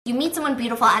You meet someone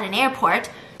beautiful at an airport.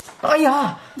 Oh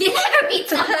yeah. You never meet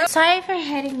someone. Sorry for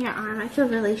hitting your arm. I feel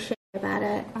really shit about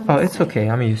it. Oh, it's okay.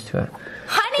 I'm used to it.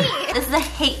 Honey, this is a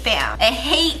hate bam. A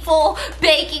hateful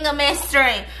baking a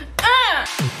mystery.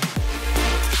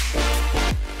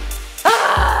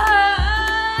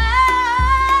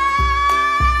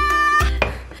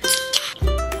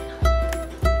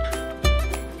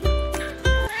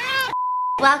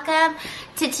 Welcome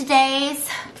to today's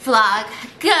vlog.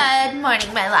 Good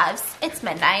morning, my loves. It's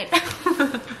midnight.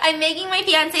 I'm making my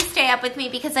fiance stay up with me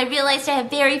because I realized I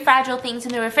have very fragile things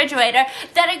in the refrigerator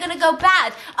that are gonna go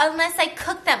bad unless I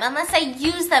cook them, unless I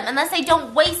use them, unless I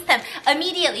don't waste them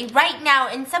immediately, right now.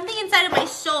 And something inside of my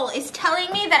soul is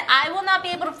telling me that I will not be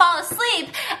able to fall asleep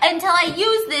until I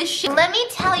use this shit. Let me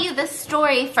tell you the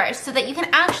story first so that you can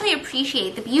actually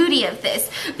appreciate the beauty of this,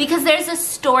 because there's a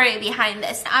story behind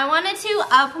this. I wanted to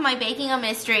up my baking a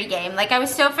mystery game. Like, I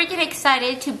was so freaking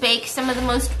excited to bake some of the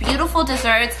most beautiful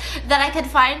desserts that I could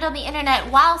find on the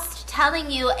internet whilst telling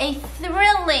you a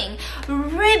thrilling,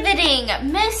 riveting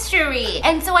mystery.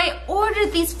 And so I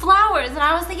ordered these flowers, and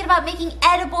I was thinking about making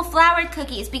edible flour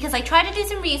cookies because I tried to do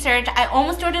some research. I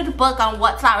almost ordered a book on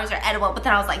what flowers are edible, but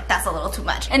then I was like, that's a little too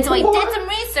much. And so I did some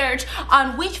research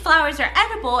on which flowers are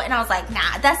edible, and I was like,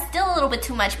 nah, that's still a little bit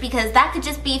too much because that could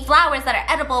just be flowers that are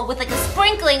edible with like a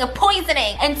sprinkling of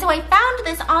poisoning. And so I found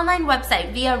this online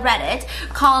website via Reddit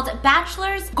called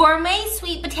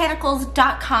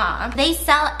Bachelor'sGourmetSweetBotanicals.com. They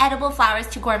sell edible flowers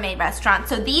to gourmet restaurants.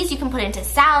 So these you can put into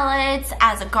salads,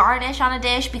 as a garnish on a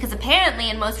dish, because apparently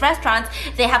in most restaurants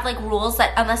they have like rules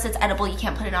that unless it's edible you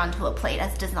can't put it onto a plate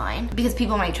as design because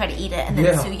people might try to eat it and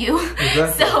then sue you.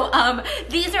 Exactly. So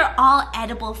these are all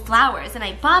edible flowers, and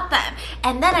I bought them,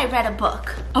 and then I read a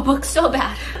book so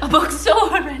bad, a book so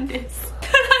horrendous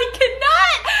that I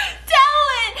cannot tell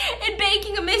it in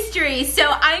baking a mystery. So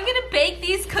I'm gonna bake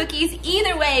these cookies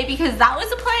either way because that was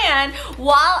the plan,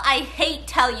 while I hate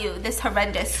tell you this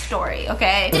horrendous story,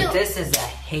 okay? So this is a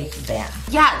hate bam.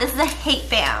 Yeah, this is a hate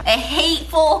bam. A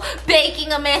hateful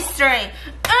baking a mystery.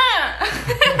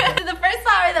 The first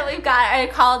flower that we've got are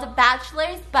called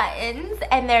Bachelor's Buttons,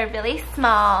 and they're really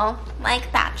small,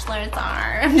 like bachelors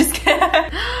are. I'm just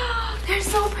kidding. They're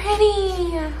so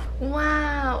pretty.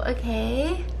 Wow,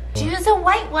 okay. Choose a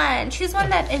white one. Choose one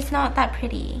that is not that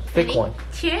pretty. Thick one.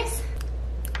 Cheers.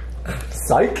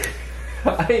 Psych.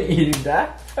 I ain't eating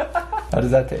that. How does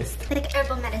that taste? Like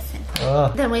herbal medicine.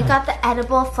 Then we've got the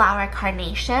edible flower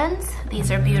carnations.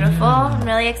 These are beautiful. I'm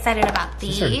really excited about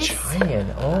these. These are giant.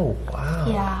 Oh, wow.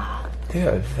 Yeah. They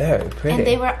are very pretty. And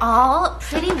they were all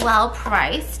pretty well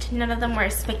priced. None of them were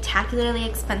spectacularly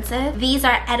expensive. These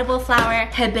are edible flower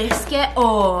hibiscus.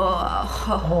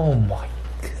 Oh my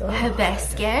god.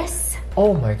 Hibiscus.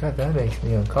 Oh my god, that makes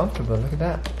me uncomfortable. Look at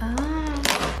that.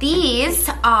 These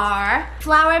are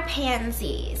flower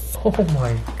pansies. Oh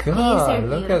my god,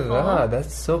 look at beautiful. that.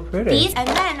 That's so pretty. These, and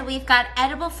then we've got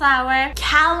edible flower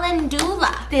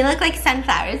calendula. They look like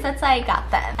sunflowers, that's why I got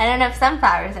them. I don't know if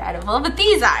sunflowers are edible, but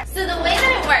these are. So the way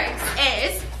that it works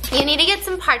is you need to get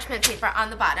some parchment paper on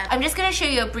the bottom. I'm just gonna show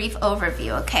you a brief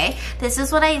overview, okay? This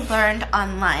is what I learned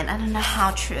online. I don't know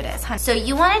how true it is. So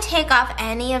you wanna take off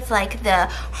any of like the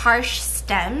harsh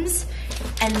stems,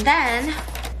 and then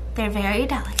they're very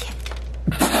delicate.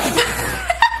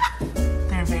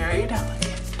 They're very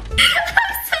delicate.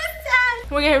 I'm so sad.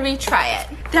 We're gonna retry it.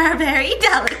 They're very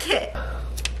delicate.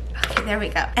 Okay, there we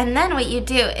go. And then what you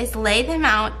do is lay them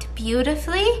out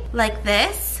beautifully like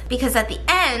this, because at the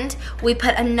end, we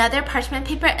put another parchment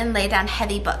paper and lay down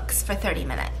heavy books for 30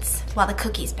 minutes while the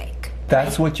cookies bake.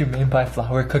 That's what you mean by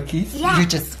flour cookies? Yeah. You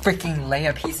just freaking lay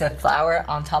a piece of flour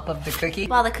on top of the cookie?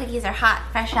 While the cookies are hot,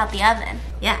 fresh out the oven.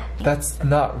 Yeah. That's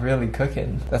not really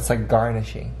cooking. That's like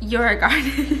garnishing. You're a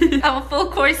garnish. I'm a full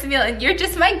course meal and you're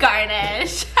just my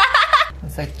garnish.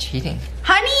 It's like cheating.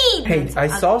 Honey! Hey, I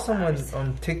saw someone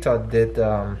on TikTok did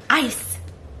ice.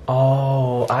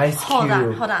 Oh, ice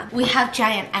cube. Hold on. We have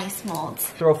giant ice molds.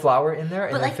 Throw flour in there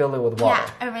and then fill it with water.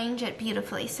 Yeah, arrange it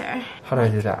beautifully, sir. How do I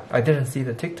do that? I didn't see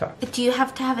the TikTok. Do you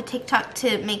have to have a TikTok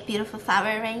to make beautiful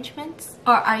flower arrangements?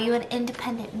 Or are you an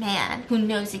independent man who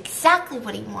knows exactly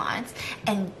what he wants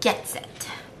and gets it?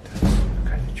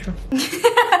 Kind of true.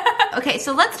 Okay,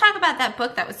 so let's talk about that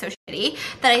book that was so shitty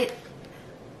that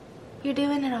You're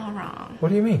doing it all wrong. What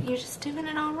do you mean? You're just doing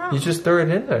it all wrong. You just threw it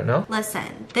in there, no?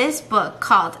 Listen, this book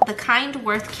called The Kind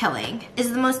Worth Killing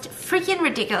is the most freaking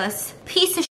ridiculous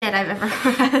piece of shit I've ever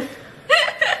read.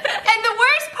 And the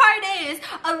worst part is,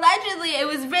 allegedly it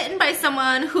was written by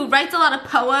someone who writes a lot of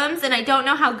poems, and I don't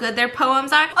know how good their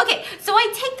poems are. Okay, so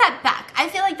I take that back. I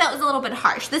feel like that was a little bit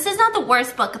harsh. This is not the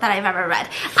worst book that I've ever read.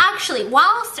 Actually,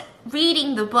 whilst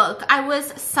reading the book, I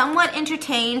was somewhat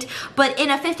entertained, but in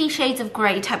a 50 Shades of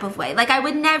Grey type of way. Like, I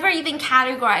would never even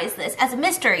categorize this as a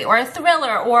mystery or a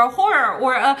thriller or a horror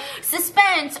or a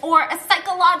suspense or a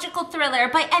psychological thriller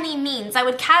by any means. I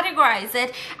would categorize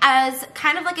it as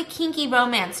kind of like a kinky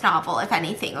romance novel, if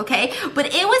anything, okay? But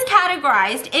it was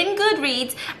categorized in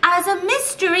Goodreads as a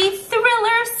mystery,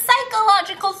 thriller,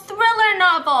 psychological thriller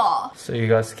novel. So you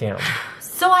got scammed.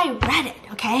 So I read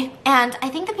it, okay? And I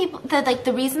think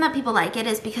the reason that people like it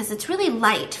is because it's really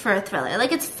light for a thriller.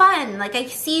 Like, it's fun. Like, I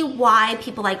see why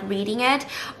people like reading it,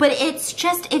 but it's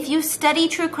just, if you study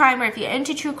true crime or if you're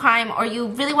into true crime or you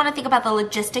really want to think about the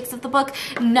logistics of the book,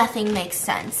 nothing makes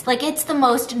sense. Like, it's the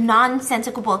most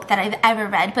nonsensical book that I've ever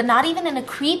read, but not even in a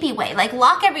creepy way. Like,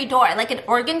 Lock Every Door, like an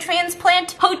organ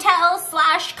transplant hotel /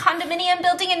 condominium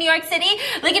building in New York City.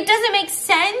 Like, it doesn't make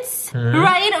sense,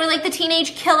 right? Or like The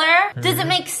Teenage Killer.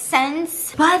 Doesn't make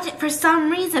sense. But for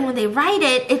some reason, when they write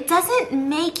it, it doesn't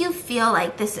make you feel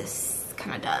like this is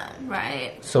kind of dumb,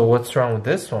 right? So what's wrong with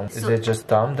this one? Is it just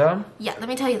dumb? Yeah, let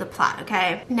me tell you the plot,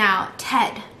 okay? Now,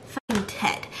 Ted, fucking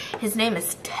Ted. His name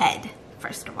is Ted,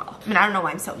 first of all. I mean, I don't know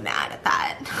why I'm so mad at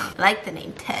that. I like the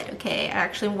name Ted, okay? I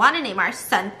actually want to name our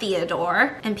son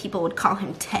Theodore, and people would call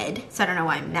him Ted, so I don't know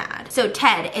why I'm mad. So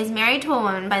Ted is married to a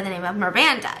woman by the name of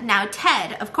Miranda. Now,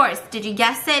 Ted, of course, did you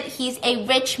guess it? He's a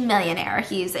rich millionaire.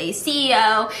 He's a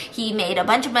CEO. He made a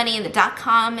bunch of money in the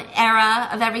 .com era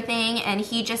of everything, and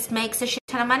he just makes a shit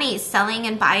ton of money selling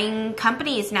and buying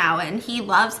companies now, and he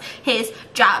loves his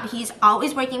job. He's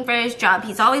always working for his job.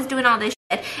 He's always doing all this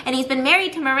shit, and he's been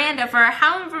married to Miranda for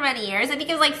however many years. I think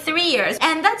it was like 3 years.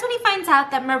 And that's when he finds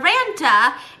out that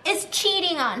Miranda is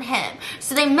cheating on him.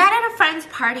 So they met at a friend's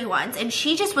party once, and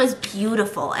she just was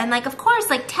beautiful. And like, of course,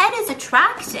 like, Ted is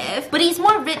attractive, but he's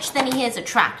more rich than he is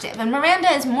attractive. And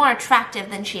Miranda is more attractive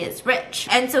than she is rich.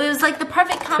 And so it was like the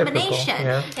perfect combination. Typical,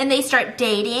 yeah. And they start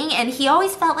dating, and he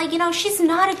always felt like, you know, she's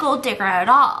not a gold digger at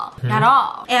all. At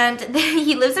all. And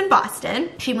he lives in Boston.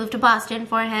 She moved to Boston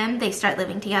for him. They start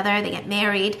living together. They get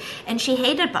married. And she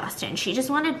hated Boston. She just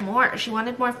wanted more. She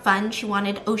wanted more fun. She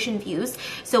wanted ocean views.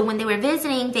 So when they were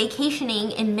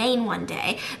vacationing in Maine one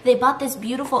day, they bought this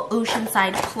beautiful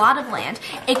oceanside plot of land,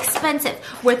 expensive,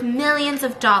 worth millions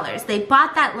of dollars. They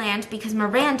bought that land because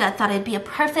Miranda thought it'd be a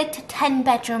perfect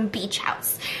 10-bedroom beach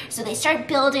house. So they start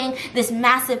building this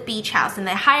massive beach house, and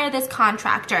they hire this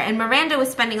contractor, and Miranda was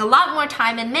spending a lot more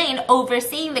time in Maine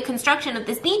overseeing the construction of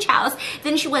this beach house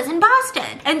than she was in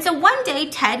Boston. And so one day,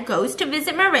 Ted goes to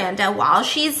visit Miranda while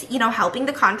she's, you know, helping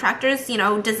the contractors, you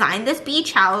know, design this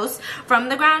beach house from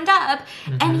the ground up.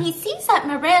 And he sees that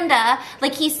Miranda,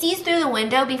 like, he sees through the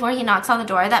window before he knocks on the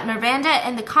door that Miranda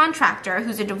and the contractor,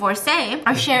 who's a divorcee,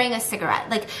 are sharing a cigarette.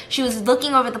 Like, she was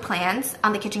looking over the plans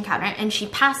on the kitchen counter, and she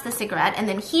passed the cigarette, and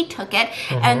then he took it.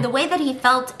 And the way that he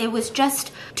felt, it was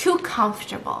just too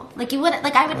comfortable. Like, you wouldn't,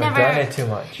 like, I would never. They've done it too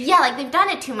much. Yeah, like, they've done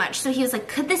it too much. So he was like,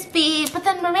 could this be? But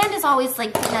then Miranda's always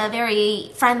like a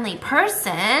very friendly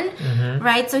person,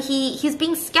 right? So he's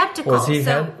being skeptical. Was he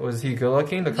so, was he good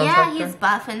looking, the contractor? yeah, he's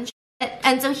buff and shit.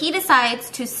 And so he decides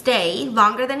to stay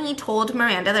longer than he told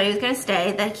Miranda that he was going to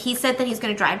stay. That he said that he's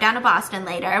going to drive down to Boston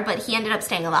later, but he ended up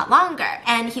staying a lot longer.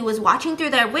 And he was watching through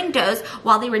their windows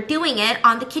while they were doing it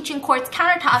on the kitchen quartz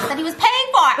countertops that he was paying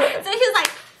for. So he was like,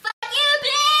 fuck you,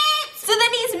 bitch! So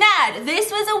then he's mad.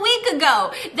 This was a week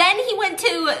ago. Then he went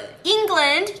to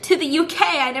England, to the UK.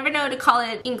 I never know to call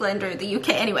it England or the UK.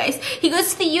 Anyways, he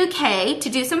goes to the UK to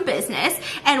do some business.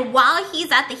 And while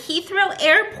he's at the Heathrow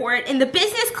airport in the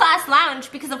business class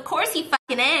lounge, because of course he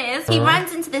fucking is, he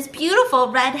runs into this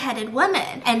beautiful red-headed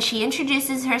woman. And she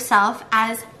introduces herself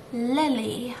as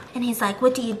Lily. And he's like,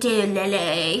 what do you do,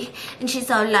 Lily? And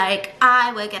she's all like,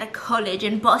 I work at a college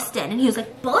in Boston. And he was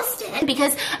like, Boston?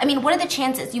 Because, I mean, what are the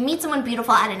chances? You meet someone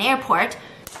beautiful at an airport.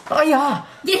 Oh, yeah.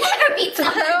 You never meet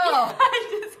someone beautiful. No.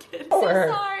 I'm just kidding. So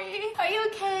sorry. Are you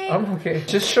okay? I'm okay.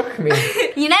 Just shook me.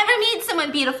 You never meet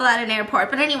someone beautiful at an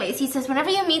airport. But anyways, he says whenever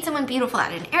you meet someone beautiful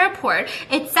at an airport,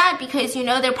 it's sad because, you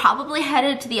know, they're probably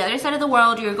headed to the other side of the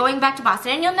world. You're going back to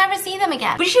Boston and you'll never see them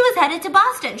again. But she was headed to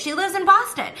Boston. She lives in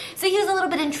Boston. So he was a little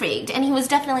bit intrigued, and he was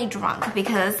definitely drunk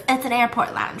because it's an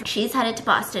airport lounge. She's headed to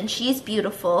Boston. She's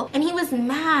beautiful. And he was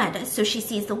mad. So she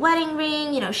sees the wedding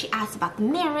ring. You know, she asks about the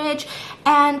marriage.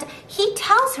 And he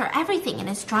tells her everything in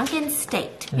his drunken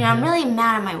state. You know, I'm really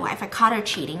mad at my wife. I caught her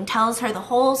cheating. Tells her the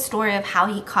whole story of how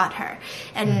he caught her.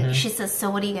 And she says, so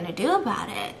what are you going to do about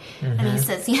it? And he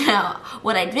says, you know,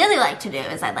 what I'd really like to do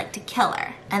is I'd like to kill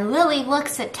her. And Lily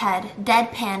looks at Ted,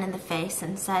 deadpan in the face,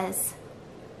 and says,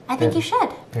 I think you should.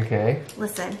 Okay.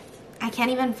 Listen, I can't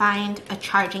even find a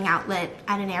charging outlet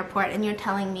at an airport, and you're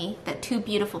telling me that two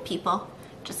beautiful people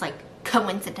just like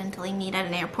coincidentally meet at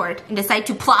an airport and decide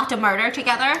to plot a murder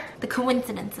together. The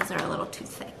coincidences are a little too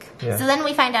thick. Yeah. So then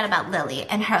we find out about Lily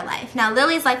and her life. Now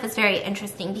Lily's life is very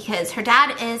interesting because her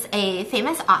dad is a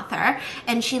famous author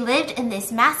and she lived in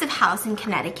this massive house in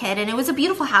Connecticut, and it was a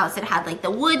beautiful house. It had like the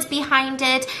woods behind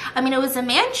it. I mean, it was a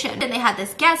mansion, and they had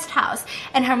this guest house,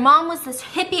 and her mom was this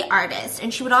hippie artist,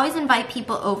 and she would always invite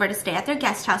people over to stay at their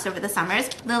guest house over the summers.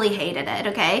 Lily hated it,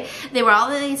 okay? They were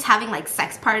always having like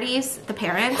sex parties, the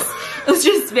parents. It was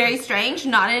just very strange,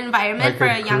 not an environment Like for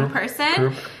a a young group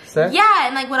person. sex? Yeah,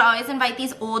 and like would always invite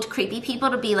these old creepy people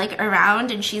to be like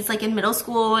around, and she's like in middle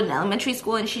school and elementary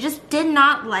school, and she just did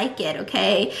not like it,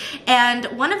 okay? And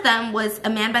one of them was a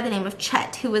man by the name of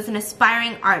Chet, who was an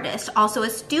aspiring artist, also a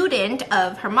student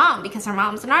of her mom, because her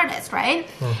mom's an artist, right?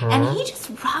 And he just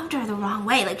rubbed her the wrong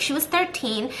way. Like, she was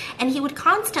 13, and he would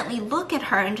constantly look at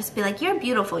her and just be like, "You're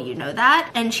beautiful, you know that?"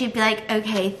 And she'd be like,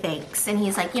 "Okay, thanks." And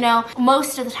he's like, "You know,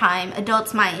 most of the time,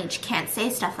 adults my age can't say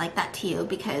stuff like that to you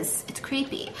because it's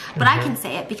creepy. But I can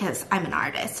say it because I'm an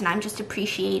artist and I'm just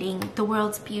appreciating the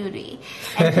world's beauty."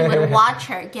 And he would watch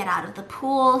her get out of the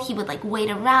pool. He would like wait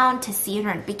around to see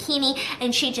her in a bikini,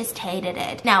 and she just hated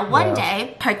it. Now one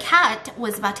day, her cat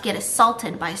was about to get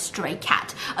assaulted by a stray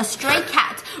cat. A stray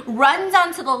cat runs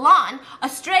onto the lawn, a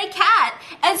stray cat,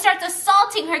 and starts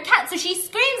assaulting her cat. So she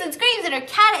screams and screams, and her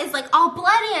cat is like all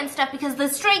bloody and stuff because the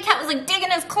stray cat was like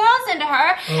digging his claws into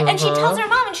her. And she tells her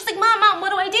mom, and she's like, Mom, what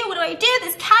do I do? What do I do?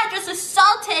 This cat just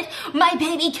assaulted my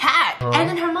baby cat. And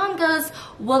then her mom goes,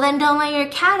 "Well, then don't let your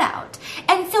cat out."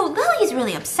 And so Lily's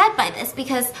really upset by this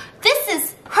because this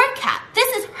is her cat.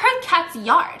 This is her cat's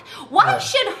yard. Why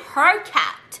should her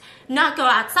cat not go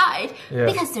outside?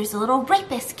 Because there's a little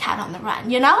rapist cat on the run,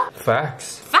 you know?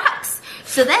 Facts.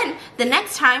 So then, the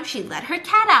next time she let her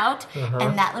cat out,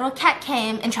 and that little cat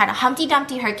came and tried to Humpty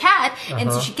Dumpty her cat,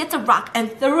 and so she gets a rock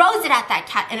and throws it at that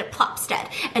cat, and it plops dead.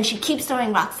 And she keeps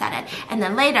throwing rocks at it. And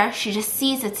then later, she just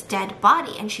sees its dead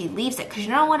body, and she leaves it, because she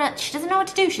doesn't know what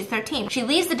to do. She's 13. She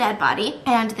leaves the dead body,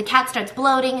 and the cat starts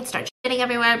bloating and starts shitting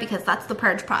everywhere, because that's the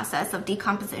purge process of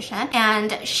decomposition.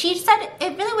 And she said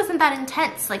it really wasn't that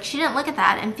intense. Like, she didn't look at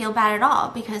that and feel bad at all,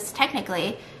 because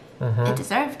technically, it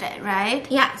deserved it, right?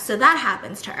 Yeah, so that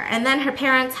happens to her. And then her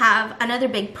parents have another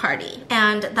big party.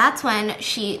 And that's when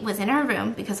she was in her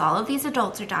room, because all of these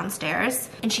adults are downstairs,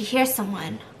 and she hears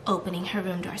someone opening her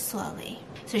room door slowly.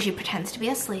 So she pretends to be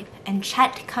asleep, and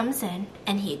Chet comes in,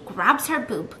 and he grabs her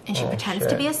boob, and she pretends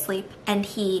to be asleep, and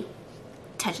he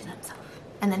touches himself.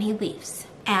 And then he leaves.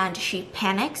 And she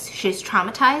panics, she's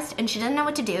traumatized, and she doesn't know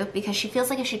what to do because she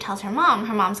feels like if she tells her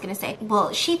mom's gonna say,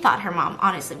 well, she thought her mom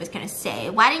honestly was gonna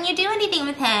say, "Why didn't you do anything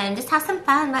with him? Just have some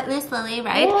fun, let loose, Lily,"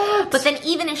 right? What? But then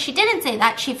even if she didn't say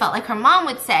that, she felt like her mom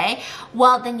would say,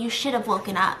 "Well, then you should have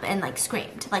woken up and like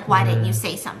screamed. Like, why didn't you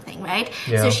say something," right?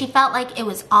 So she felt like it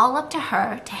was all up to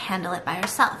her to handle it by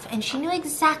herself, and she knew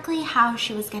exactly how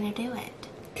she was gonna do it.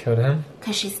 Killed him?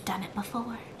 Because she's done it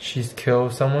before. She's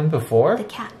killed someone before? The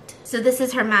cat. So this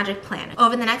is her magic plan.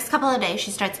 Over the next couple of days,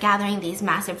 she starts gathering these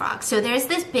massive rocks. So there's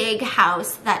this big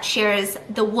house that shares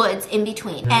the woods in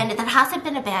between. And that house had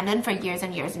been abandoned for years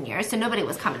and years and years, so nobody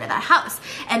was coming to that house.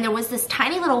 And there was this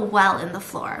tiny little well in the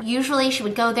floor. Usually she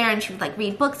would go there and she would like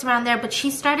read books around there, but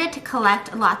she started to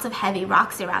collect lots of heavy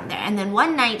rocks around there. And then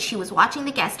one night she was watching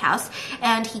the guest house,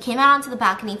 and he came out onto the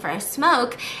balcony for a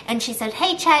smoke, and she said,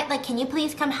 "Hey Chet, like, can you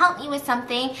please come help me with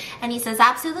something?" And he says,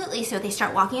 "Absolutely." So they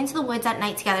start walking into the woods at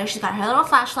night together. She's got her little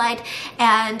flashlight,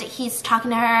 and he's talking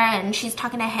to her, and she's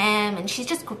talking to him, and she's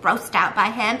just grossed out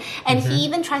by him. And he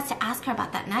even tries to ask her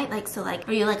about that night, like, so like,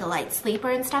 are you like a light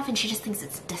sleeper and stuff? And she just thinks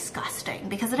it's disgusting,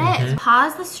 because it is.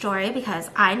 Pause the story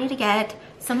because I need to get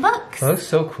some books. That looks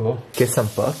so cool. Get some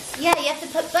books? Yeah, you have to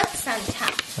put books on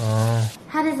top.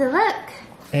 How does it look?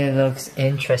 It looks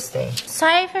interesting.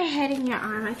 Sorry for hitting your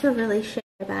arm. I feel really shit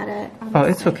about it. Oh,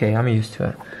 it's okay. I'm used to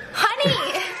it.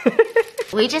 Honey!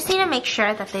 We just need to make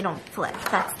sure that they don't flip.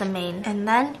 That's the main. And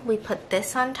then we put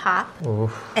this on top.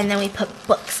 Oof. And then we put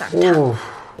books on top. Ooh.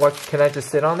 What, can I just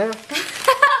sit on there?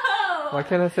 Why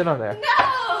can't I sit on there?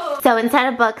 No! So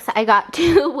instead of books, I got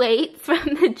 2 weights from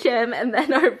the gym and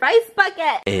then our rice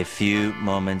bucket. A few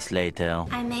moments later.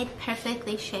 I made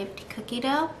perfectly shaped cookie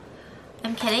dough.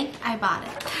 I'm kidding, I bought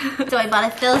it. So I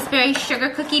bought a Pillsbury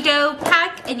sugar cookie dough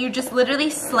pack, and you just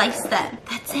literally slice them.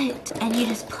 That's it. And you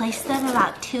just place them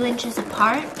about 2 inches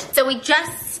apart. So we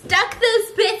just stuck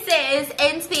those pieces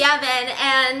into the oven,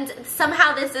 and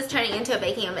somehow this is turning into a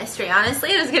baking a mystery. Honestly,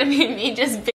 it was gonna be me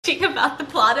just bitching about the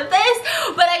plot of this,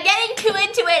 but I'm getting too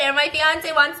into it, and later. My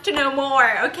fiance wants to know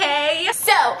more, okay?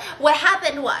 So what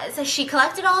happened was she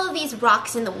collected all of these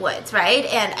rocks in the woods, right?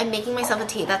 And I'm making myself a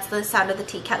tea. That's the sound of the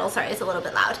tea kettle. Sorry, it's a little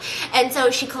bit loud. And so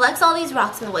she collects all these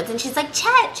rocks in the woods and she's like,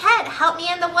 Chet, help me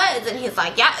in the woods. And he's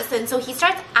like, yes. And so he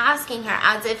starts asking her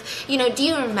as if, you know, do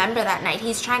you remember that night?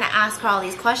 He's trying to ask her all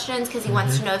these questions because he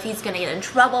wants to know if he's going to get in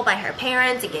trouble by her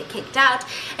parents and get kicked out.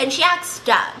 And she acts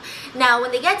dumb. Now,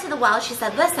 when they get to the well, she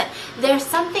said, listen, there's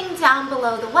something down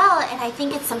below the well and I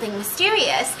think it's something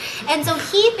mysterious. And so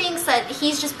he thinks that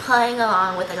he's just playing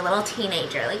along with like a little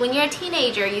teenager. Like when you're a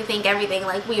teenager, you think everything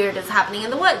like weird is happening in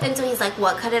the woods. And so he's like,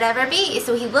 what could it ever be?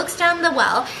 So he looks down the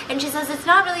well and she says, it's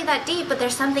not really that deep, but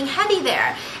there's something heavy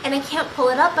there and I can't pull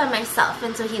it up by myself.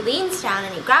 And so he leans down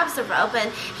and he grabs the rope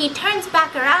and he turns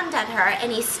back around at her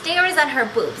and he stares at her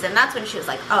boobs. And that's when she was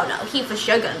like, oh no, he for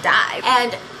sure gonna die.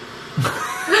 And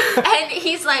and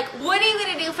he's like, what are you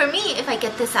gonna do for me if I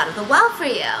get this out of the well for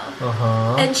you?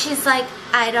 And she's like,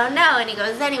 I don't know. And he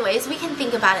goes, anyways, we can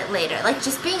think about it later. Like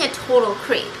just being a total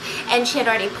creep. And she had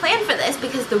already planned for this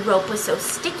because the rope was so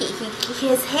sticky.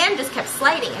 His hand just kept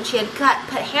sliding and she had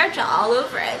put hair gel all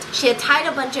over it. She had tied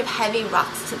a bunch of heavy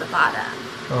rocks to the bottom.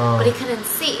 But he couldn't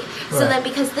see. So then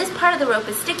because this part of the rope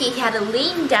is sticky, he had to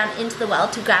lean down into the well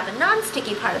to grab a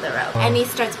non-sticky part of the rope. And he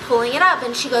starts pulling it up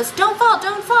and she goes, don't fall,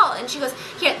 don't fall. And she goes,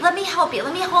 here, let me help you,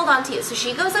 let me hold on to you. So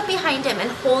she goes up behind him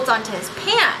and holds onto his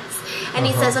pants. And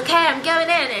he says, okay, I'm going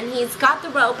in. And he's got the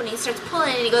rope and he starts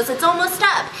pulling and he goes, it's almost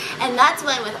up. And that's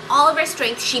when with all of her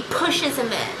strength, she pushes him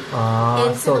in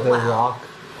into so the well. rock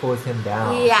pulls him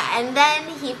down. Yeah, and then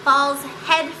he falls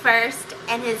head first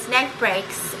and his neck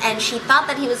breaks and she thought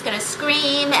that he was gonna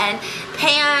scream and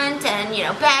pant and, you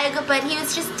know, beg, but he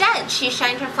was just dead. She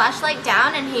shined her flashlight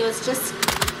down and he was just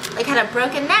like had a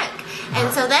broken neck.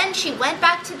 And so then she went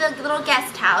back to the little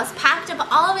guest house, packed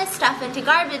up all of his stuff into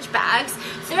garbage bags,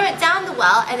 threw it down the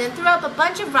well, and then threw up a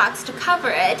bunch of rocks to cover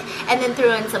it, and then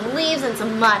threw in some leaves and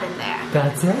some mud in there.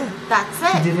 That's it? That's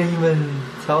it. She didn't even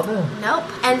tell them? Nope.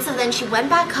 And so then she went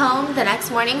back home. The next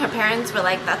morning, her parents were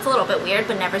like, that's a little bit weird,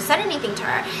 but never said anything to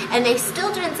her. And they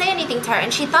still didn't say anything to her,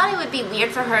 and she thought it would be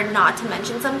weird for her not to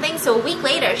mention something. So a week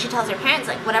later, she tells her parents,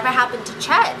 like, whatever happened to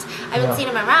Chet? I haven't seen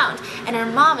him around. And her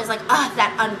mom is like, oh,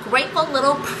 that ungrateful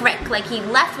little prick. Like, he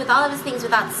left with all of his things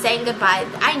without saying goodbye.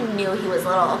 I knew he was a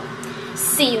little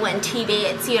see you when TV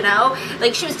it's, you know?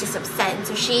 Like, she was just upset. And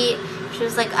so she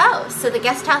was like, oh, so the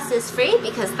guest house is free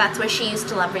because that's where she used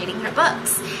to love reading her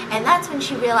books. And that's when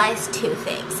she realized two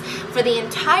things. For the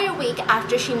entire week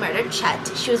after she murdered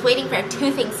Chet, she was waiting for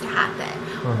two things to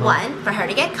happen. One, for her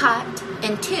to get caught,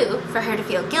 and two, for her to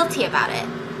feel guilty about it.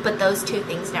 But those two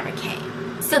things never came.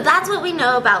 So that's what we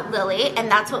know about Lily, and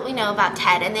that's what we know about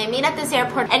Ted. And they meet at this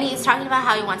airport, and he's talking about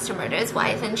how he wants to murder his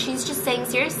wife, and she's just saying,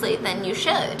 seriously, then you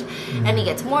should. And he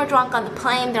gets more drunk on the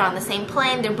plane. They're on the same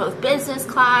plane. They're both business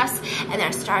class, and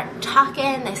they start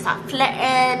talking. They start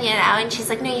flirting, you know, and she's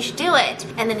like, no, you should do it.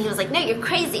 And then he was like, no, you're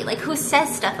crazy. Like, who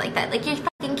says stuff like that? Like, you're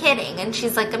fucking kidding. And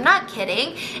she's like, I'm not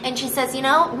kidding. And she says, you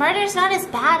know, murder's not as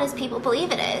bad as people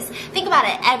believe it is. Think about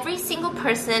it. Every single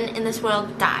person in this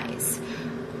world dies.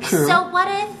 True. So what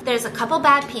if there's a couple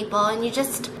bad people and you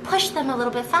just push them a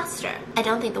little bit faster? I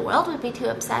don't think the world would be too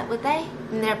upset, would they?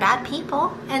 And they're bad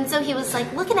people. And so he was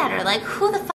like looking at her like,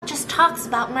 who the fuck just talks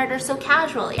about murder so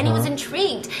casually? And he was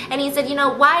intrigued. And he said, you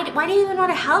know, why do you even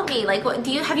want to help me? Like, what,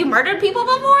 have you murdered people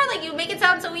before? Like, you make it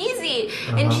sound so easy.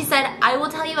 And she said, I will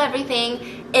tell you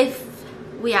everything if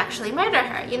we actually murder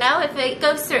her, you know? If it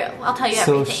goes through, I'll tell you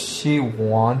everything. So she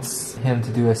wants him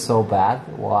to do it so bad?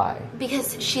 Why?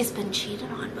 Because she's been cheated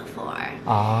on before.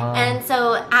 And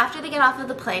so after they get off of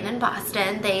the plane in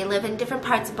Boston, they live in different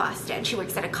parts of Boston. She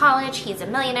works at a college, he's a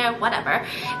millionaire, whatever.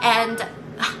 And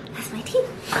that's my tea.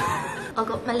 I'll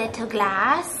got my little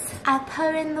glass. I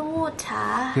pour in the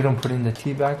water. You don't put in the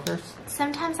tea bag first?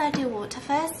 Sometimes I do water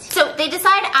first. So they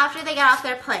decide after they get off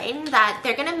their plane that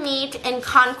they're gonna meet in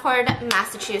Concord,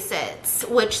 Massachusetts,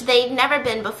 which they'd never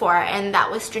been before, and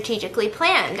that was strategically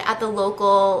planned at the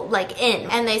local, like, inn.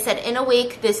 And they said, in a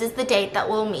week, this is the date that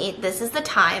we'll meet, this is the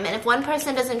time, and if one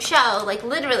person doesn't show, like,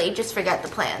 literally just forget the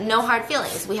plan. No hard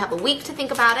feelings. We have a week to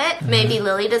think about it. Maybe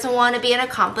Lily doesn't want to be an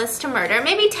accomplice to murder.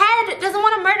 Maybe Ted doesn't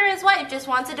want to murder his wife, just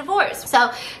wants a divorce.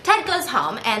 So Ted goes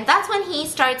home, and that's when he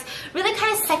starts really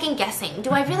kind of second guessing.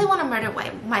 Do I really want to murder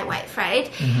my wife,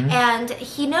 right? And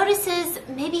he notices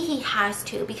maybe he has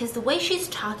to, because the way she's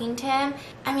talking to him,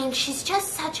 I mean, she's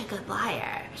just such a good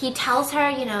liar. He tells her,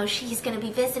 you know, he's going to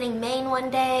be visiting Maine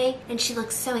one day, and she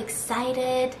looks so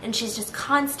excited, and she's just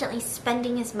constantly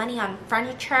spending his money on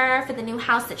furniture for the new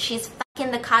house that she's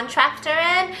the contractor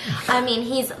in. I mean,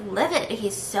 he's livid.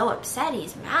 He's so upset.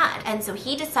 He's mad. And so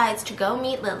he decides to go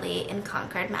meet Lily in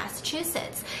Concord,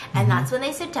 Massachusetts. And that's when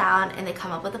they sit down and they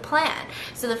come up with a plan.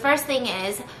 So the first thing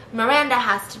is Miranda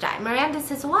has to die. Miranda's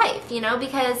his wife, you know,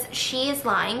 because she is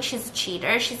lying. She's a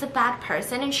cheater. She's a bad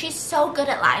person. And she's so good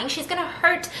at lying. She's going to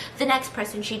hurt the next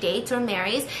person she dates or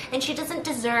marries. And she doesn't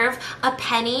deserve a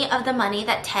penny of the money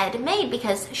that Ted made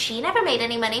because she never made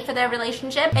any money for their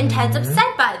relationship. And Ted's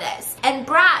upset by this. And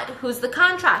Brad, who's the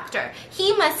contractor,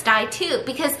 he must die too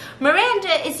because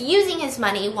Miranda is using his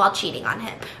money while cheating on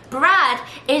him. Brad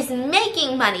is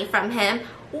making money from him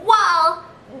while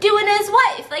doing his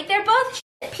wife. Like, they're both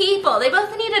people. They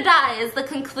both need to die is the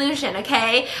conclusion,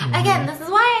 okay? Again, this is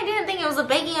why I didn't think it was a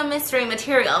Baking a Mystery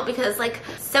material because, like,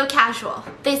 so casual.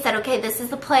 They said, okay, this is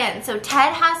the plan. So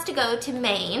Ted has to go to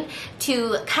Maine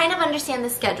to kind of understand the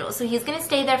schedule. So he's going to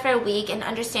stay there for a week and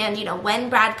understand, you know,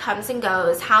 when Brad comes and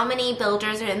goes, how many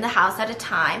builders are in the house at a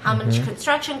time, how much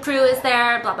construction crew is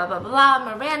there, blah, blah, blah, blah,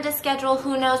 blah. Miranda's schedule,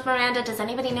 who knows Miranda, does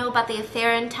anybody know about the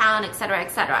affair in town, etc.,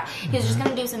 etc. He's just going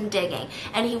to do some digging.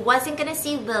 And he wasn't going to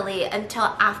see Lily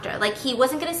until after. Like, he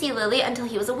wasn't going to see Lily until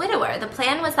he was a widower. The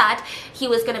plan was that he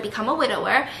was going to become a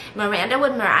widower, Miranda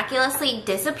would miraculously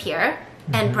disappear,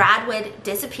 and Brad would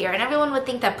disappear, and everyone would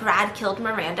think that Brad killed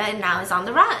Miranda and now is on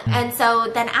the run. And so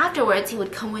then afterwards, he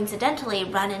would coincidentally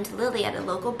run into Lily at a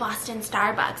local Boston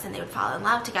Starbucks, and they would fall in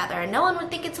love together, and no one would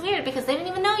think it's weird because they didn't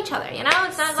even know each other, you know?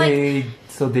 It's not like...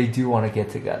 So they do want to get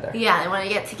together. Yeah, they want to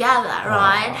get together,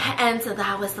 right? And so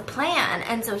that was the plan.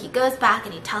 And so he goes back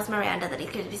and he tells Miranda that he's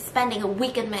going to be spending a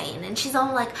week in Maine, and she's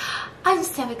all like, I'm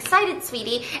so excited,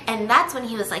 sweetie. And that's when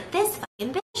he was like, this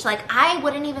fucking bitch. Like, I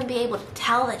wouldn't even be able to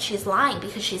tell that she's lying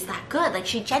because she's that good. Like,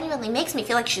 she genuinely makes me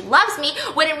feel like she loves me,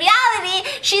 when in reality,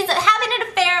 she's having an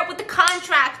affair with the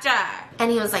contractor. And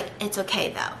he was like, it's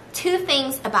okay though. Two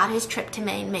things about his trip to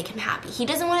Maine make him happy. He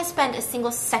doesn't want to spend a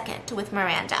single second with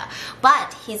Miranda,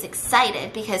 but he's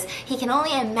excited because he can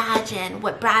only imagine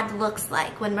what Brad looks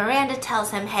like when Miranda tells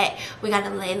him, hey, we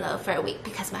gotta lay low for a week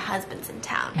because my husband's in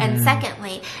town. And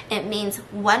secondly, it means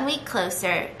 1 week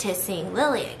closer to seeing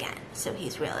Lily again. So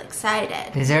he's real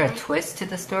excited. Is there a twist to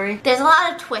the story? There's a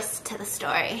lot of twists to the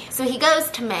story. So he goes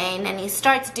to Maine and he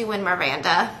starts doing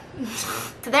Miranda.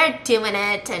 So they're doing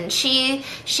it, and she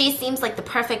seems like the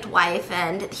perfect wife,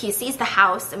 and he sees the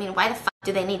house. I mean, why the fuck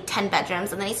do they need 10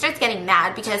 bedrooms? And then he starts getting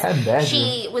mad because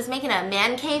she was making a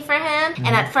man cave for him. And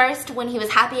at first, when he was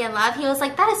happy in love, he was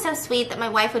like, that is so sweet that my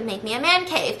wife would make me a man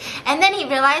cave. And then he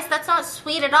realized that's not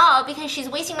sweet at all because she's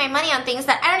wasting my money on things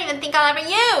that I don't even think I'll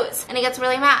ever use. And he gets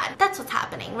really mad. That's what's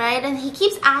happening, right? And he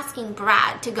keeps asking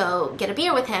Brad to go get a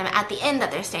beer with him at the inn that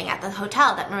they're staying at, the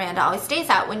hotel that Miranda always stays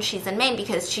at when she's in Maine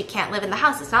because she can't live in the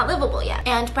house. It's not livable yet.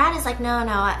 And Brad is like, no,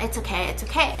 it's okay, it's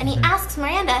okay. And he asks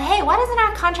Miranda, hey, why doesn't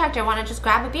our contractor want to just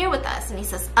grab a beer with us? And he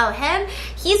says, oh, him?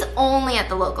 He's only at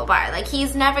the local bar. Like,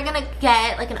 he's never gonna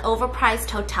get like an overpriced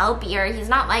hotel beer. He's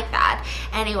not like that.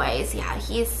 Anyways, yeah,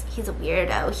 he's a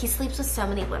weirdo. He sleeps with so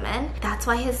many women. That's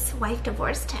why his wife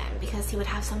divorced him, because he would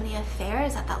have so many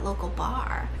affairs at that local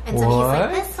bar. And so he's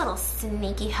like, this little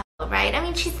sneaky hoe, right? I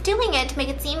mean, she's doing it to make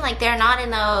it seem like they're not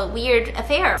in a weird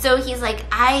affair. So he's like,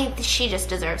 she just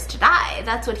deserves to die.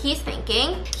 That's what he's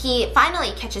thinking. He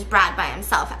finally catches Brad by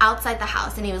himself outside the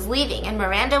house, and he was leaving, and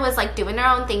Miranda was like doing her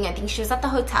own thing. I think she was at the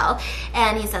hotel,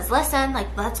 and he says, listen,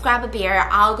 like, let's grab a beer.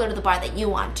 I'll go to the bar that you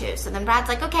want to. So then Brad's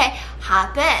like, okay,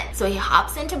 hop in. So he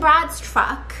hops into Brad's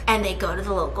truck, and they go to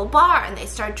the local bar, and they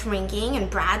start drinking, and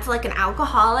Brad's like an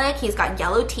alcoholic. He's got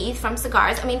yellow teeth from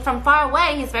cigars. I mean, from far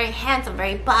away, he's very handsome,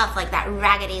 very buff, like that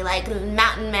raggedy, like,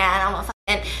 mountain man. I'm gonna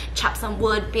fucking chop some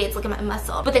wood, babes, look at my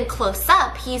muscle. But then close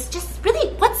up, he's just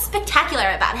really, what's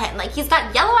spectacular about him? Like, he's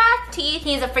got yellow ass teeth,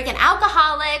 he's a freaking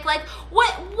alcoholic. Like,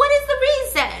 what is the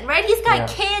reason, right? He's got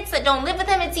kids that don't live with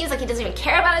him. It seems like he doesn't even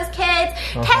care about his kids.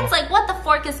 Ted's like, what the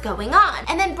fork is going on?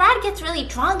 And then Brad gets really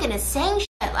drunk and is saying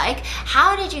shit like,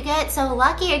 how did you get so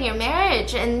lucky in your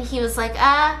marriage? And he was like,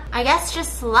 I guess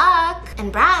just luck.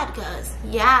 And Brad goes,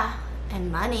 yeah,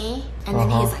 and money. And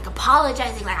then he's like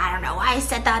apologizing, like, I don't know why I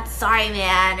said that, sorry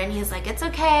man. And he's like, it's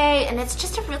okay. And it's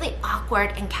just a really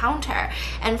awkward encounter.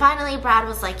 And finally Brad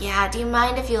was like, yeah, do you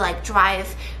mind if you like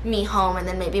drive me home, and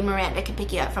then maybe Miranda can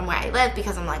pick you up from where I live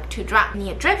because I'm like too drunk. And he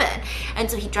had driven. And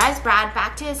so he drives Brad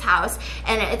back to his house,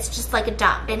 and it's just like a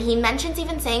dump. And he mentions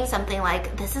even saying something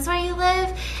like, this is where you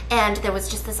live? And there was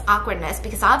just this awkwardness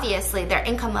because obviously their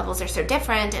income levels are so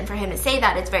different, and for him to say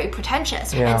that, it's very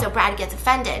pretentious. And so Brad gets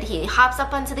offended. He hops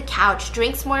up onto the couch,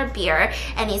 drinks more beer,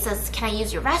 and he says, can I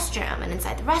use your restroom? And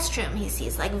inside the restroom he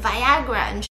sees like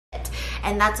Viagra and shit.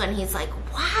 And that's when he's like,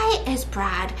 why is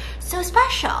Brad so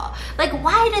special? Like,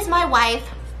 why does my wife...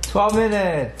 12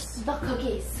 minutes. The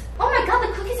cookies. Oh my god,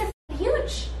 the cookies are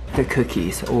huge. The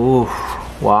cookies. Ooh,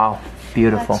 wow,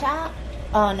 beautiful. Watch out.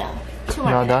 Oh no, 2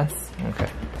 more Not done? minutes. Okay.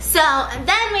 So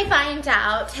then we find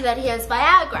out that he has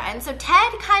Viagra, and so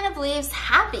Ted kind of leaves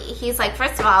happy. He's like,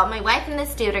 first of all, my wife and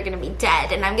this dude are gonna be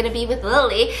dead, and I'm gonna be with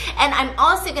Lily, and I'm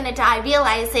also gonna die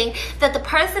realizing that the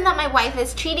person that my wife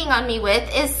is cheating on me with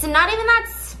is not even that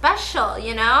special,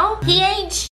 you know? He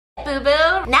ain't shit,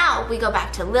 boo-boo. Now we go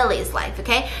back to Lily's life,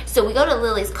 okay? So we go to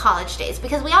Lily's college days,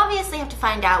 because we obviously have to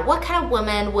find out what kind of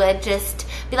woman would just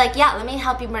be like, yeah, let me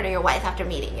help you murder your wife after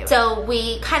meeting you. So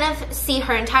we kind of see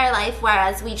her entire life,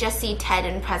 whereas we just see Ted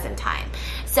in present time.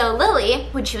 So Lily,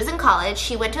 when she was in college,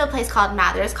 she went to a place called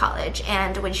Mathers College,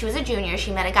 and when she was a junior,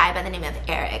 she met a guy by the name of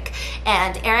Eric.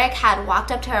 And Eric had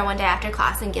walked up to her one day after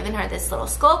class and given her this little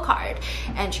skull card,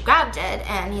 and she grabbed it,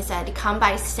 and he said, come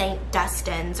by St.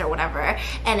 Dustin's or whatever,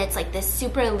 and it's like this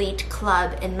super elite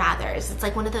club in Mathers. It's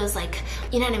like one of those, like,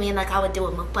 you know what I mean, like I would do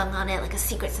a mukbang on it, like a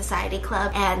secret society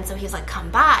club. And so he was like,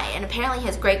 come by, and apparently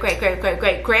his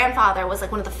great-great-great-great-great-grandfather was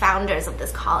like one of the founders of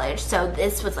this college, so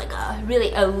this was like a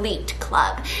really elite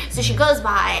club. So she goes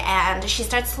by and she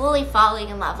starts slowly falling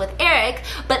in love with Eric,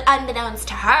 but unbeknownst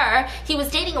to her, he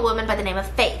was dating a woman by the name of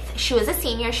Faith. She was a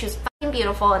senior, she was fucking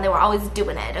beautiful, and they were always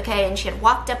doing it, okay? And she had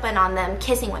walked up and on them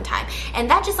kissing one time, and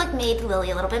that just like made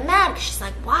Lily a little bit mad, because she's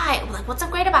like, why? Like, what's so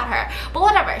great about her? But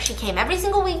whatever, she came every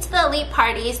single week to the elite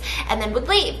parties and then would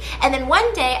leave. And then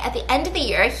one day at the end of the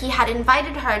year, he had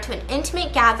invited her to an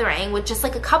intimate gathering with just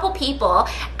like a couple people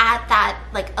at that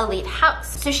like elite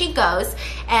house. So she goes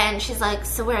and she's like,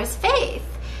 so where's Faith?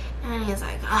 And he's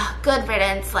like, oh, good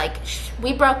riddance, like,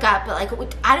 we broke up, but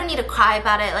like, I don't need to cry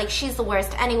about it, like, she's the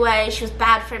worst anyway, she was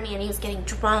bad for me, and he was getting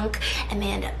drunk, and they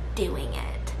ended up doing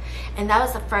it. And that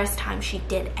was the first time she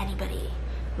did anybody,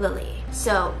 Lily.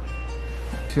 So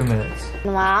 2 minutes.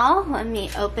 well, let me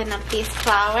open up these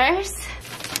flowers.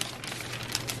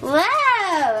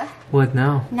 Whoa! What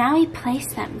now? Now we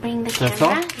place them. Bring the That's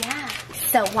camera. all? Yeah.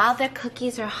 So while their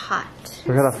cookies are hot.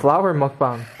 We got a flower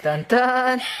mukbang. Dun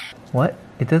dun. What?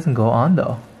 It doesn't go on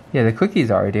though. Yeah, the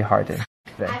cookie's already hardened.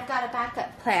 I've got a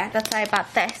backup plan. That's why I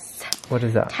bought this. What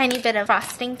is that? Tiny bit of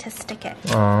frosting to stick it.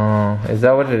 Oh, is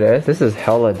that what it is? This is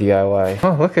hella DIY.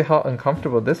 Oh, look at how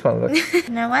uncomfortable this one looks. You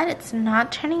know what? It's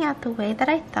not turning out the way that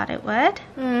I thought it would.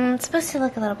 It's supposed to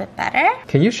look a little bit better.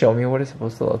 Can you show me what it's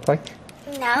supposed to look like?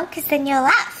 No, because then you'll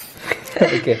laugh.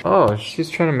 Okay. Oh, she's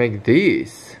trying to make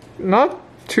these. Not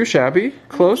too shabby.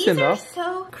 Close enough. These are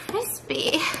so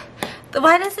crispy.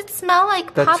 Why does it smell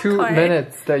like The popcorn? 2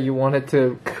 minutes that you wanted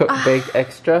to bake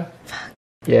extra.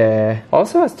 Yeah.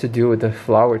 Also has to do with the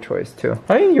flour choice too.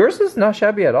 I mean, yours is not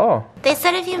shabby at all. They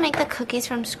said if you make the cookies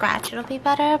from scratch, it'll be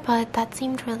better, but that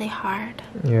seemed really hard.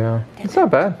 Yeah. It's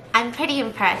not bad. I'm pretty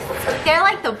impressed. They're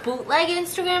like the bootleg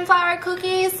Instagram flour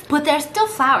cookies, but they're still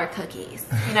flour cookies.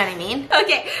 You know what I mean?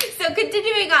 Okay, so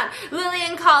continuing on. Lily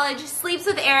in college sleeps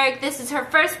with Eric. This is her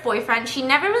first boyfriend. She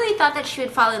never really thought that she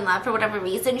would fall in love for whatever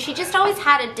reason. She just always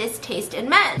had a distaste in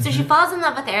men. So she falls in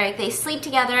love with Eric. They sleep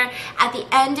together at the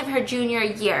end of her junior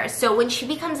year. So when she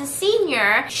becomes a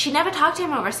senior, she never talked to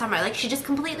him over summer. Like, she just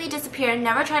completely disappeared,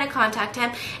 never tried to contact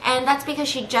him, and that's because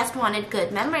she just wanted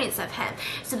good memories of him.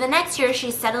 So the next year,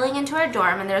 she's settling into her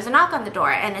dorm, and there's a knock on the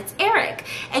door, and it's Eric.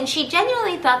 And she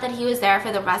genuinely thought that he was there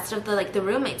for the rest of the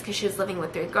roommates, because she was living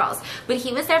with 3 girls. But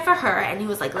he was there for her, and he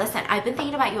was like, listen, I've been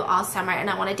thinking about you all summer, and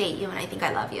I want to date you, and I think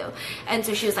I love you. And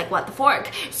so she was like, what the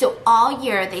fork? So all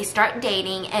year, they start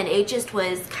dating, and it just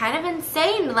was kind of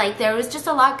insane. Like, there was just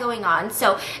a lot going on.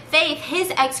 So Faith,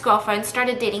 his ex-girlfriend,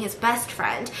 started dating his best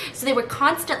friend, so they were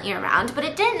constantly around, but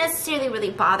it didn't necessarily really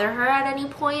bother her at any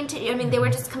point. I mean, they were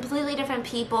just completely different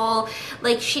people.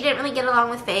 Like, she didn't really get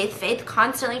along with Faith. Faith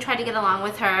constantly tried to get along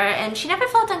with her, and she never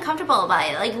felt uncomfortable about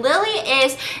it. Like, Lily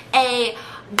is a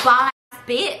boss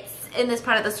bitch in this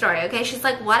part of the story, okay? She's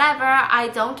like, whatever, I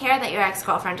don't care that your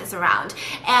ex-girlfriend is around.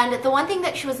 And the one thing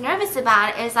that she was nervous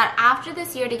about is that after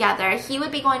this year together, he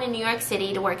would be going to New York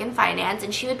City to work in finance,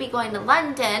 and she would be going to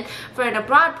London for an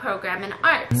abroad program in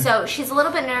art. So she's a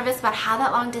little bit nervous about how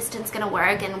that long distance gonna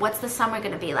work and what's the summer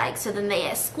gonna be like. So then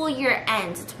the school year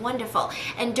ends. It's wonderful.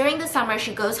 And during the summer,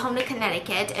 she goes home to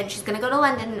Connecticut, and she's gonna go to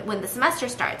London when the semester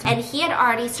starts. And he had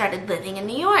already started living in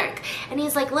New York. And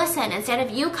he's like, listen, instead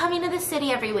of you coming to the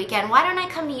city every weekend, why don't I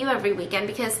come to you every weekend?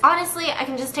 Because honestly, I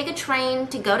can just take a train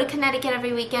to go to Connecticut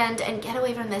every weekend and get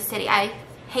away from this city. I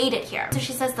hate it here. So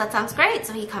she says that sounds great.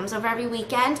 So he comes over every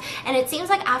weekend, and it seems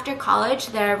like after college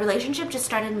their relationship just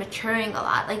started maturing a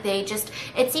lot. Like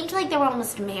it seemed like they were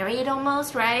almost married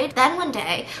almost, right? Then one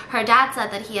day her dad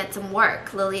said that he had some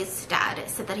work. Lily's dad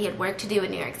said that he had work to do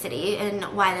in New York City, and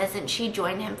why doesn't she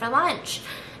join him for lunch?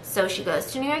 So she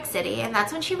goes to New York City, and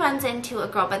that's when she runs into a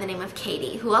girl by the name of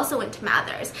Katie, who also went to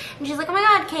Mathers. And she's like, oh my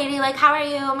god, Katie, like, how are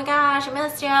you? Oh my gosh, I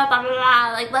missed you, blah, blah,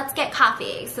 blah. Like, let's get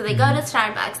coffee. So they go to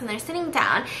Starbucks, and they're sitting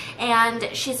down,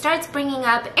 and she starts bringing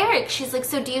up Eric. She's like,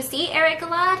 so do you see Eric a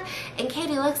lot? And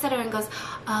Katie looks at her and goes,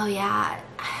 oh yeah,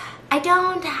 I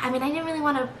didn't really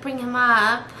want to bring him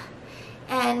up.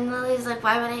 And Lily's like,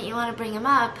 why wouldn't you want to bring him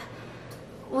up?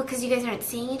 Well, because you guys aren't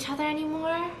seeing each other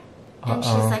anymore. And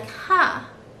she's like, huh.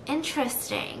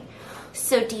 Interesting.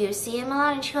 So do you see him a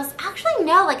lot? And she goes, actually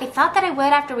no, like I thought that I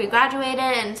would after we graduated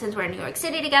and since we're in New York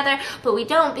City together, but we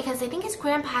don't because I think his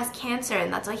grandpa has cancer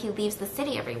and that's why he leaves the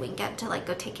city every weekend to like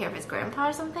go take care of his grandpa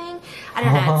or something. I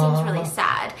don't know, it seems really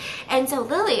sad. And so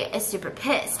Lily is super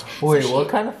pissed. Wait, what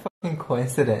kind of fucking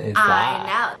coincidence is that?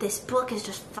 I know. This book is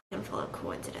just fucking full of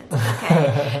coincidences,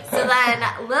 okay? So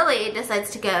then Lily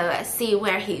decides to go see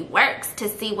where he works to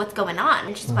see what's going on.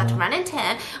 And she's about to run into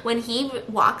him when he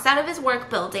walks out of his work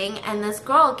building and this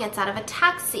girl gets out of a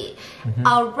taxi.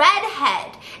 A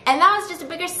redhead. And that was just a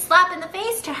bigger slap in the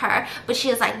face to her. But she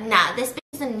was like, nah, this bitch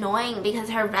is annoying because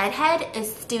her redhead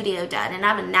is studio done and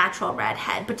I'm a natural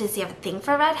redhead. But does he have a thing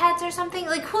for redheads or something?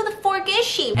 Like, who the fork is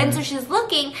she? And so she's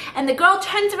looking and the girl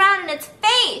turns around and it's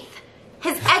Faith.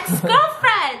 His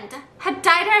ex-girlfriend had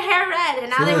dyed her hair red and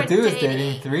now So they the were dude is dating.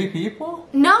 dating 3 people?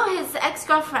 No, his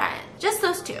ex-girlfriend. Just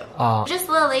those two. Oh. Just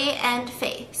Lily and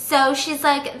Faith. So she's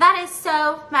like, that is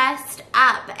so messed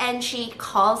up. And she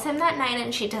calls him that night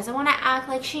and she doesn't want to act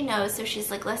like she knows. So she's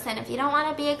like, listen, if you don't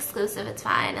want to be exclusive, it's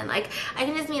fine. And like, I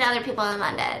can just meet other people in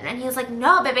London. And he was like,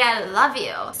 no, baby, I love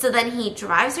you. So then he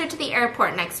drives her to the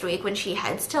airport next week when she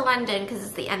heads to London because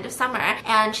it's the end of summer.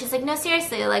 And she's like, no,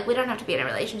 seriously, like, we don't have to be in a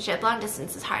relationship. Long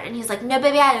distance is hard. And he's like, no,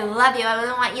 baby, I love you. I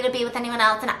don't want you to be with anyone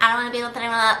else. And I don't want to be with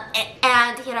anyone else.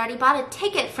 And he had already bought a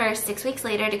ticket for 6 weeks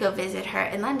later to go visit her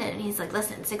in London. And he's like,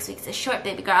 listen, 6 weeks is short,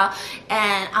 baby girl,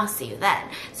 and I'll see you then.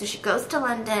 So she goes to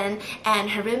London and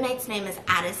her roommate's name is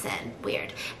Addison.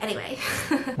 Weird. Anyway.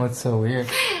 What's so weird?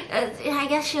 I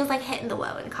guess she was like hitting the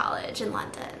woe in college in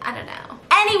London. I don't know.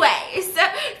 Anyway,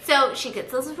 so she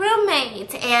gets this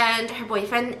roommate and her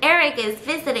boyfriend Eric is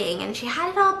visiting and she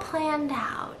had it all planned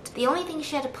out. The only thing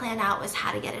she had to plan out was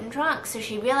how to get him drunk. So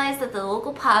she realized that the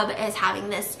local pub is having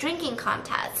this drinking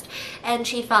contest and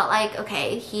she felt like,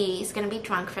 okay, he's gonna be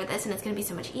drunk for this and it's gonna be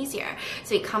so much easier.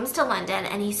 So he comes to London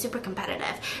and he's super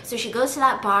competitive. So she goes to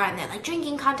that bar and they're like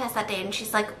drinking contest that day and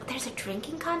she's like, there's a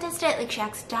drinking contest today? Like she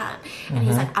acts dumb. And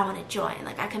he's like, I wanna join,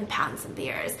 like I can pound some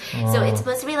beers. So it's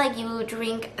supposed to be like you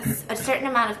drink a certain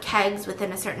amount of kegs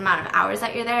within a certain amount of hours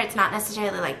that you're there. It's not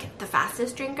necessarily like the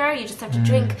fastest drinker, you just have to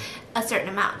drink a certain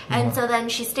amount. And so then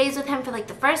she stays with him for like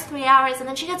the first 3 hours and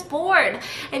then she gets bored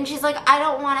and she's like, I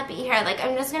don't want to be here, like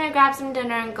I'm just gonna grab some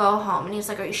dinner and go home. And he was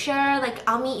like, are you sure? Like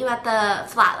I'll meet you at the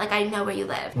flat, like I know where you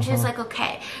live. And she was like,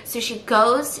 okay. So she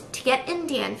goes to get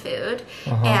Indian food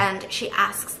and she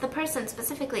asks the person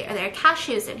specifically, are there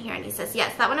cashews in here? And he says,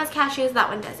 yes, that one has cashews, that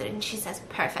one doesn't. And she says,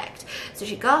 perfect. So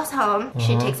she goes home,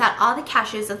 she takes out all the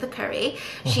cashews of the curry,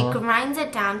 she grinds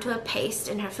it down to a paste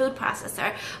in her food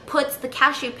processor, puts the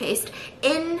cashew paste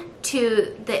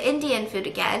into the Indian food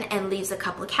again and leaves a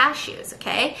couple of cashews,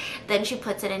 okay? Then she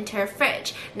puts it into her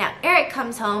fridge. Now Eric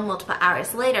comes home multiple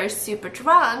hours later super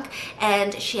drunk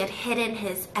and she had hidden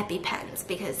his EpiPens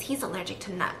because he's allergic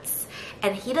to nuts.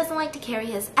 And he doesn't like to carry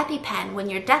his EpiPen. When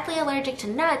you're deathly allergic to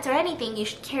nuts or anything, you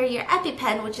should carry your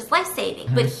EpiPen, which is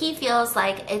life-saving. But he feels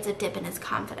like it's a dip in his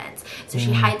confidence. So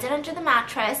she hides it under the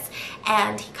mattress,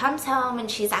 and he comes home, and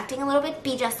she's acting a little bit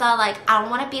bijasa, like, I don't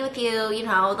want to be with you, you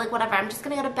know, like, whatever. I'm just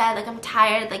going to go to bed, like, I'm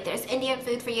tired. Like, there's Indian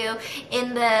food for you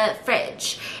in the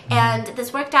fridge. And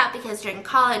this worked out because during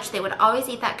college, they would always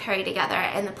eat that curry together.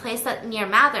 And the place that near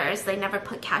Mathers, they never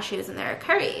put cashews in their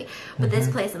curry. But this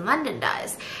place in London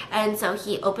does. And so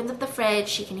he opens up the fridge,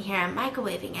 she can hear him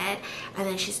microwaving it, and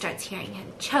then she starts hearing him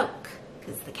choke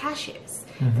because of the cashews.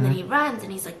 And then he runs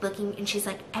and he's like looking and she's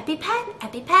like, EpiPen,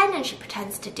 EpiPen, and she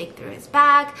pretends to dig through his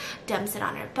bag, dumps it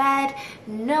on her bed,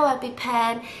 no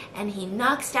EpiPen, and he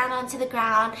knocks down onto the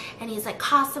ground and he's like,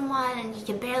 call someone, and he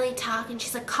can barely talk, and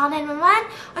she's like, call 911,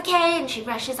 okay, and she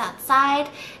rushes outside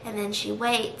and then she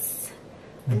waits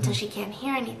until she can't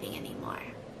hear anything anymore.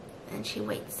 And she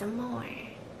waits some more.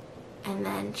 And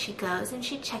then she goes and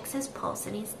she checks his pulse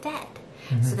and he's dead.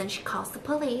 So then she calls the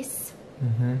police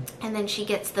And then she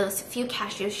gets those few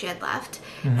cashews she had left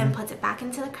and puts it back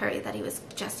into the curry that he was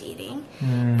just eating.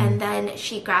 And then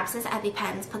she grabs his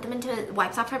EpiPens,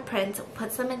 wipes off her prints,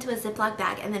 puts them into a Ziploc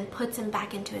bag, and then puts him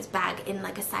back into his bag in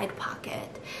like a side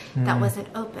pocket that wasn't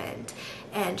opened.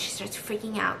 And she starts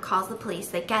freaking out, calls the police.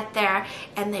 They get there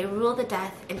and they rule the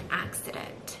death an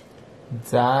accident.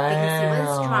 Damn. Because he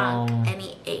was drunk and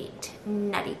he ate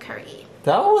nutty curry.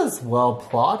 That was well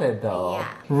plotted, though.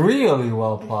 Yeah. Really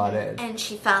well plotted. And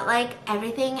she felt like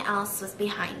everything else was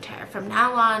behind her. From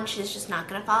now on, she's just not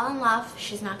gonna fall in love.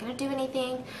 She's not gonna do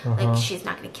anything. Like, she's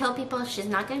not gonna kill people. She's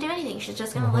not gonna do anything. She's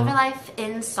just gonna live her life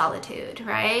in solitude,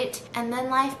 right? And then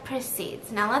life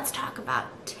proceeds. Now let's talk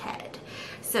about Ted.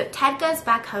 So Ted goes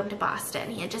back home to Boston.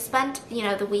 He had just spent, you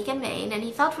know, the week in Maine, and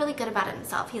he felt really good about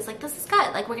himself. He's like, this is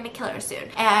good. Like, we're going to kill her soon.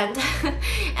 And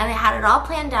and they had it all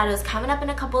planned out. It was coming up in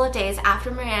a couple of days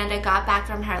after Miranda got back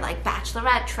from her, like,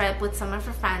 bachelorette trip with some of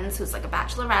her friends, who's like a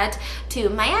bachelorette, to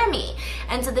Miami.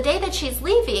 And so the day that she's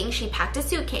leaving, she packed a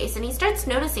suitcase, and he starts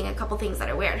noticing a couple things that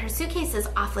are weird. Her suitcase is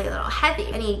awfully a little heavy.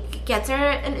 And he gets her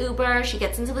an Uber. She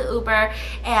gets into the Uber,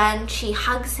 and she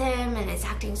hugs him and is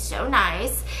acting so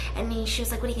nice. And she was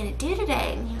like, what are you gonna do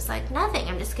today? And he was like, nothing,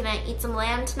 I'm just gonna eat some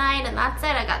lamb tonight and that's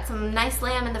it. I got some nice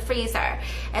lamb in the freezer.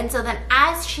 And so then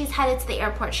as she's headed to the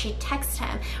airport, she texts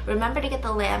him, remember to get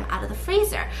the lamb out of the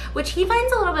freezer, which he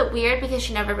finds a little bit weird because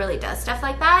she never really does stuff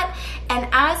like that. And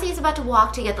as he's about to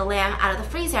walk to get the lamb out of the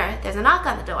freezer, there's a knock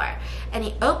on the door, and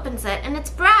he opens it and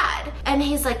it's Brad. And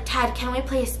he's like, Ted, can we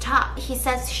please talk? He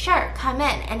says, sure, come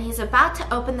in. And he's about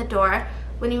to open the door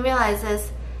when he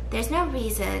realizes there's no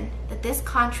reason that this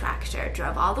contractor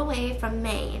drove all the way from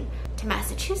Maine to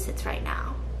Massachusetts right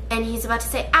now. And he's about to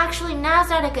say, actually, now's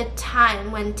not a good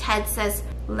time, when Ted says,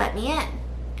 let me in.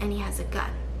 And he has a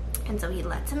gun. And so he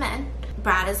lets him in.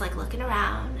 Brad is like looking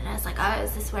around and is like, oh,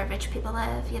 is this where rich people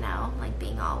live? You know, like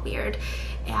being all weird.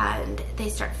 And they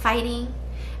start fighting.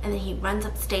 And then he runs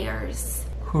upstairs.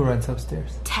 Who runs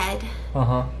upstairs? Ted.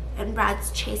 And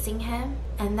Brad's chasing him.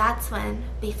 And that's when,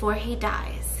 before he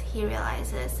dies, he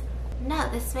realizes, no,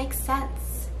 this makes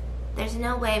sense. There's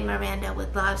no way Miranda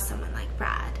would love someone like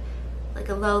Brad. Like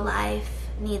a lowlife,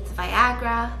 needs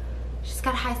Viagra. She's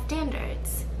got high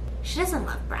standards. She doesn't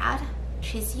love Brad.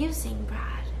 She's using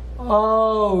Brad.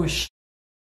 Oh, shit.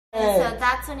 And so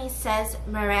that's when he says,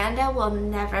 Miranda will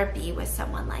never be with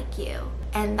someone like you.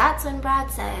 And that's when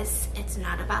Brad says, it's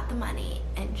not about the money,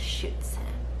 and shoots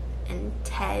him. And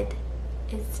Ted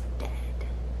is dead.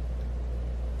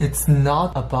 It's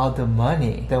not about the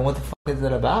money. Then what the fuck is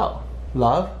it about?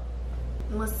 Love?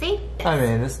 We'll see. I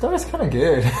mean, the story's kind of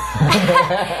good.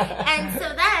 And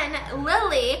so then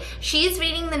Lily, she's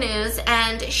reading the news,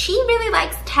 and she really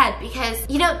likes Ted because,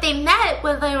 you know, they met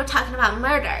when they were talking about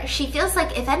murder. She feels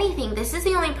like, if anything, this is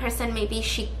the only person maybe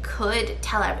she could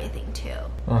tell everything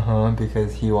to.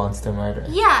 Because he wants to murder.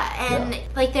 Yeah, and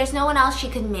like there's no one else she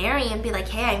could marry and be like,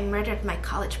 hey, I murdered my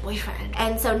college boyfriend.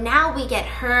 And so now we get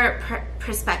her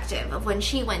perspective of when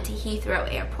she went to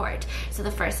Heathrow Airport. So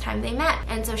the first time they met.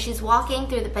 And so she's walking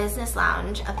through the business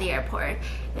lounge of the airport,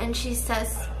 and she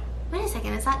says, wait a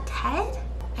second, is that Ted?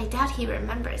 I doubt he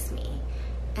remembers me.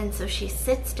 And so she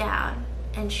sits down,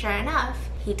 and sure enough,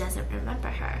 he doesn't remember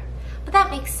her. But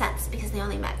that makes sense because they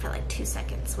only met for like 2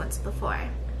 seconds once before.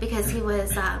 Because he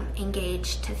was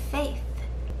engaged to Faith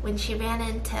when she ran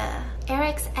into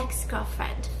Eric's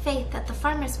ex-girlfriend, Faith, at the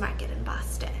farmer's market in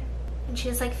Boston. And she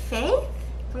was like, Faith?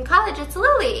 From college, it's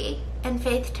Lily. And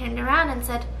Faith turned around and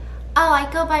said, oh,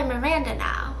 I go by Miranda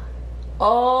now.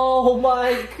 Oh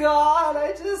my god,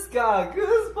 I just got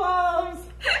goosebumps.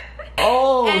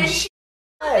 Oh, shit.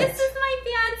 This is my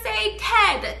fiance,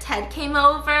 Ted. Ted came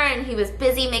over and he was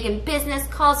busy making business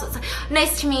calls. So it was like,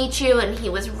 nice to meet you. And he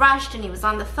was rushed and he was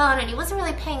on the phone and he wasn't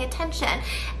really paying attention.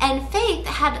 And Faith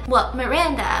had, well,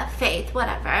 Miranda, Faith,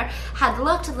 whatever, had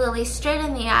looked Lily straight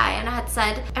in the eye and had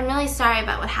said, I'm really sorry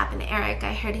about what happened to Eric.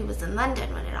 I heard he was in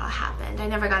London when it all happened. I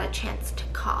never got a chance to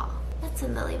call. That's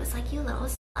when Lily was like, you little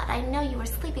slut. I know you were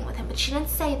sleeping with him, but she didn't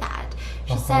say that.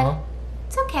 She said,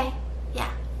 it's okay.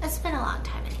 Yeah, it's been a long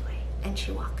time anyway. And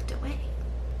she walked away.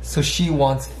 So she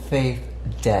wants Faith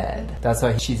dead. That's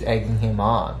why she's egging him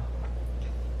on.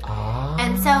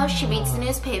 And so she reads the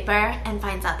newspaper and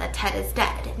finds out that Ted is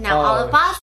dead. Now all of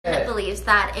Boston believes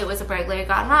that it was a burglary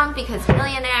gone wrong because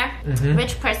millionaire,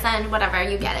 rich person, whatever,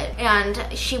 you get it.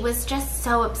 And she was just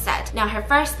so upset. Now her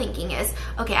first thinking is,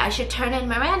 okay, I should turn in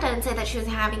Miranda and say that she was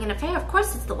having an affair. Of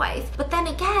course it's the wife. But then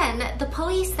again, the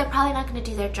police, they're probably not going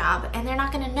to do their job and they're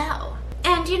not going to know.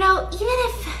 And you know, even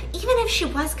if she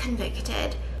was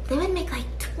convicted, they would make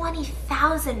like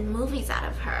 20,000 movies out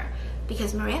of her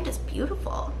because Miranda's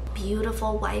beautiful.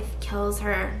 Beautiful wife kills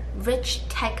her rich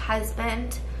tech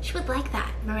husband. She would like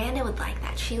that. Miranda would like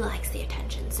that. She likes the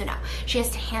attention. So no, she has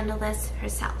to handle this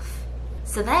herself.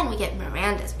 So then we get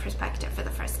Miranda's perspective for the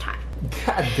first time.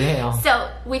 God damn.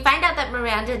 So we find out that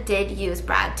Miranda did use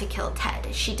Brad to kill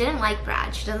Ted. She didn't like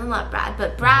Brad. She doesn't love Brad.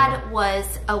 But Brad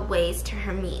was a ways to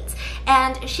her means.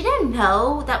 And she didn't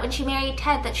know that when she married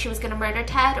Ted that she was going to murder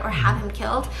Ted or have him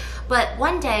killed. But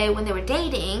one day when they were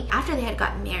dating, after they had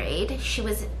gotten married, she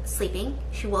was sleeping.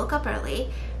 She woke up early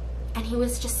and he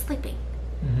was just sleeping.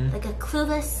 Like a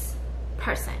clueless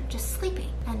person, just sleeping.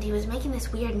 And he was making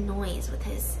this weird noise with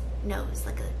his nose,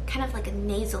 like a kind of like a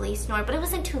nasally snore, but it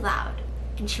wasn't too loud.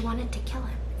 And she wanted to kill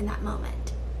him in that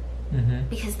moment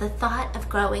because the thought of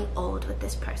growing old with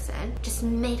this person just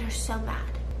made her so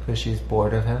mad. Because she's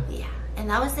bored of him? Yeah, and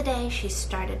that was the day she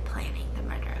started planning the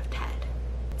murder of Ted.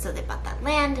 So they bought that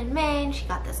land in Maine, she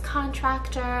got this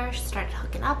contractor, she started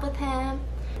hooking up with him,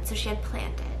 so she had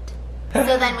planned it.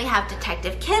 So then we have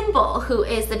Detective Kimball, who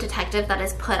is the detective that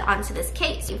is put onto this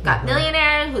case. You've got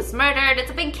millionaire who's murdered. It's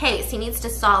a big case. He needs to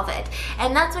solve it.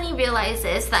 And that's when he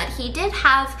realizes that he did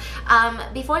have,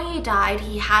 before he died,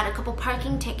 he had a couple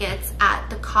parking tickets at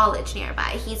the college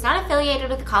nearby. He's not affiliated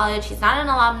with the college. He's not an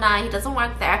alumni. He doesn't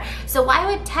work there. So why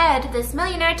would Ted, this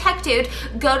millionaire tech dude,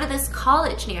 go to this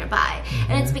college nearby?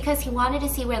 And it's because he wanted to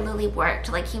see where Lily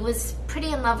worked. Like, he was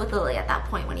pretty in love with Lily at that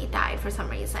point when he died for some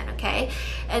reason, okay?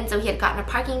 And so he had gotten a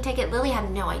parking ticket. Lily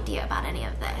had no idea about any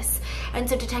of this. And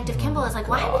so Detective Kimball is like,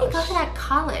 why would he go to that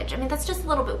college? I mean, that's just a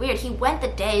little bit weird. He went the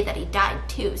day that he died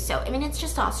too. So, I mean, it's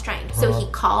just all strange. So he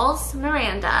calls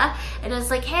Miranda and is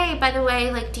like, hey, by the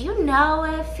way, like, do you know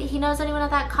if he knows anyone at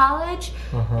that college?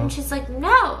 And she's like,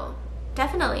 no,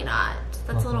 definitely not.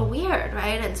 That's a little weird,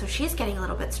 right? And so she's getting a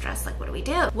little bit stressed, like, what do we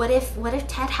do? What if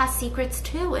Ted has secrets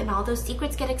too, and all those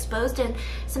secrets get exposed and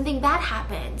something bad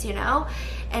happens, you know?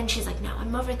 And she's like, no,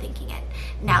 I'm overthinking it.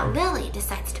 Now Lily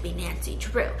decides to be Nancy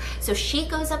Drew. So she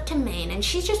goes up to Maine and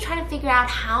she's just trying to figure out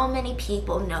how many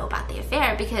people know about the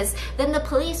affair, because then the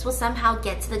police will somehow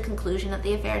get to the conclusion of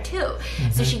the affair too.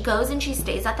 So she goes and she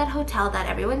stays at that hotel that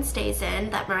everyone stays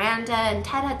in, that Miranda and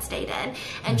Ted had stayed in,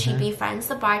 and she befriends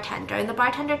the bartender, and the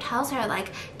bartender tells her, like,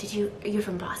 you're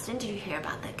from Boston? Did you hear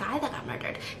about that guy that got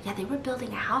murdered? Yeah, they were building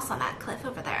a house on that cliff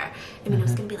over there. I mean, it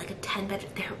was gonna be like a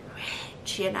 10-bedroom, they're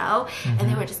rich, you know? And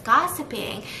they were just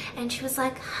gossiping. And she was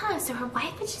like, huh, so her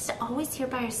wife is just always here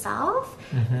by herself?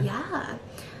 Yeah.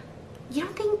 You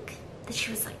don't think that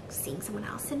she was like seeing someone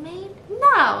else in Maine?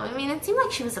 No, I mean, it seemed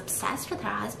like she was obsessed with her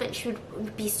husband. She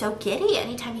would be so giddy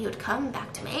anytime he would come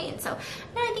back to Maine. So,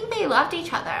 no, I think they loved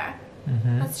each other.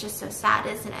 That's just so sad,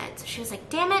 isn't it? So she was like,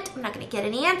 damn it, I'm not gonna get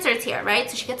any answers here, right?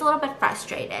 So she gets a little bit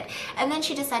frustrated. And then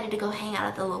she decided to go hang out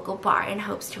at the local bar in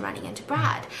hopes to running into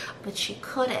Brad, but she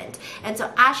couldn't. And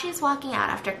so as she's walking out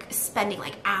after spending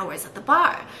like hours at the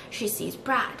bar, she sees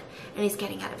Brad and he's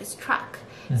getting out of his truck.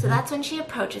 So that's when she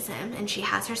approaches him, and she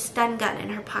has her stun gun in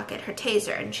her pocket, her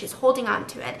taser, and she's holding on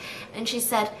to it. And she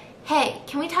said, hey,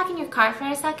 can we talk in your car for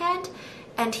a second?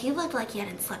 And he looked like he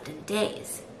hadn't slept in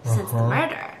days since the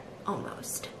murder.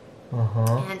 Almost.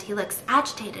 And he looks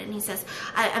agitated and he says,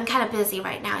 I'm kind of busy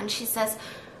right now. And she says,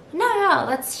 no,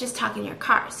 let's just talk in your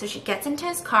car. So she gets into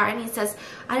his car and he says,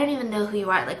 I don't even know who you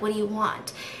are. Like, what do you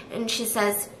want? And she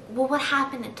says, well, what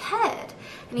happened to Ted?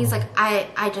 And he's like,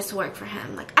 I just work for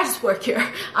him. Like, I just work here.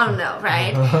 I don't know,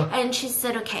 right? And she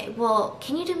said, okay, well,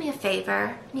 can you do me a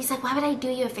favor? And he's like, why would I do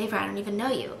you a favor? I don't even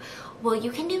know you. Well,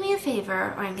 you can do me a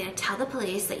favor, or I'm going to tell the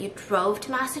police that you drove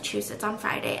to Massachusetts on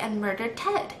Friday and murdered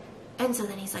Ted. And so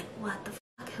then he's like, what the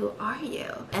fuck, who are you?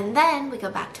 And then we go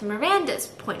back to Miranda's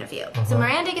point of view. So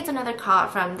Miranda gets another call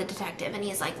from the detective, and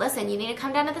he's like, listen, you need to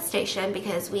come down to the station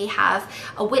because we have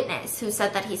a witness who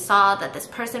said that he saw that this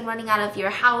person running out of your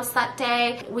house that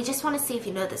day. We just want to see if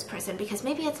you know this person, because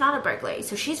maybe it's not a burglary.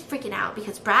 So she's freaking out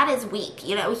because Brad is weak,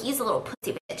 you know, he's a little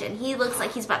pussy bitch, and he looks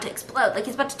like he's about to explode, like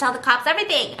he's about to tell the cops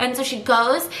everything. And so she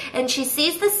goes and she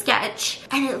sees the sketch,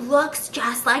 and it looks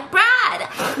just like Brad.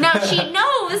 Now she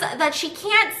knows that she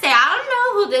can't say, I don't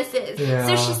know who this is.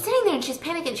 So she's sitting there and she's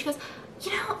panicking. She goes,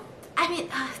 you know, I mean,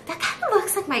 that kind of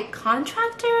looks like my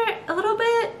contractor a little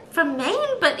bit from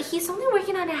Maine, but he's only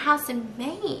working on a house in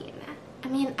Maine. I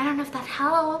mean, I don't know if that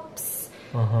helps.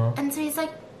 And so he's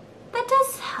like, that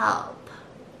does help.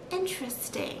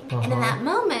 Interesting. And in that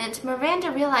moment,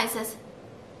 Miranda realizes,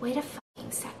 wait a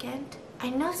fucking second. I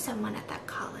know someone at that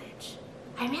college.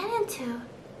 I ran into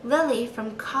Lily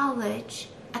from college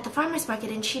at the farmer's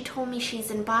market, and she told me she's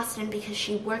in Boston because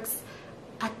she works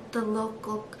at the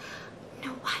local... no,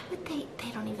 why would they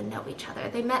don't even know each other.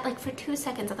 They met like for 2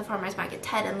 seconds at the farmer's market,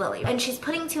 Ted and Lily. And she's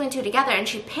putting 2 and 2 together and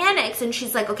she panics and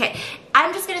she's like, okay,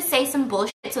 I'm just gonna say some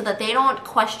bullshit so that they don't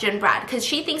question Brad. Because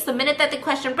she thinks the minute that they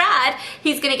question Brad,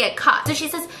 he's gonna get caught. So she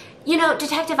says, you know,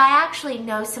 detective, I actually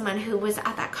know someone who was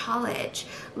at that college.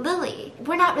 Lily.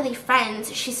 We're not really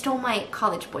friends. She stole my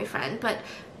college boyfriend, but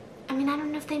I mean, I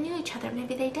don't know if they knew each other.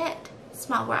 Maybe they did.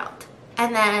 Small world.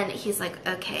 And then he's like,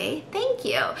 okay, thank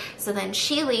you. So then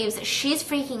she leaves. She's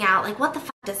freaking out. Like, what the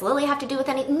fuck does Lily have to do with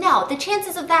anything? No, the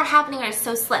chances of that happening are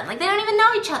so slim. Like, they don't even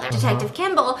know each other. Detective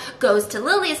Kimball goes to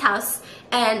Lily's house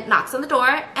and knocks on the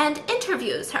door and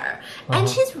interviews her. And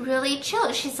she's really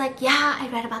chill. She's like, yeah, I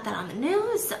read about that on the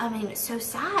news. I mean, it's so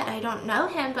sad. I don't know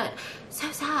him, but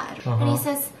so sad. And he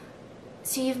says,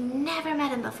 so you've never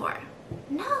met him before?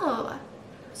 No.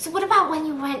 So what about when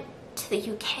you went to the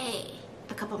UK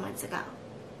a couple months ago?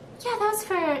 Yeah, that was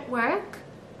for work.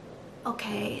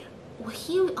 Okay. Well,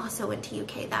 he also went to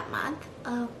UK that month.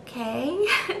 Okay.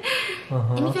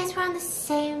 And you guys were on the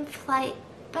same flight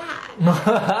back.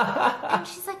 And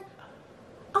she's like,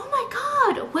 oh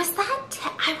my god, was that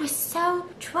I was so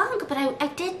drunk, but I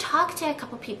did talk to a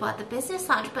couple people at the business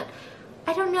lounge, but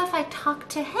I don't know if I talked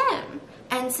to him.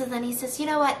 And so then he says, you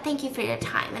know what, thank you for your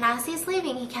time. And as he's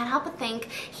leaving, he can't help but think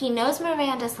he knows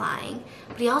Miranda's lying,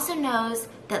 but he also knows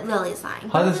that Lily's lying.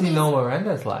 How does he know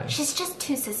Miranda's lying? She's just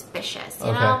too suspicious,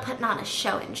 you know, putting on a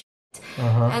show and shit.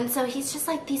 And so he's just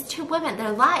like, these two women,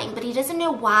 they're lying, but he doesn't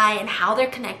know why and how they're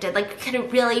connected. Like, could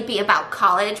it really be about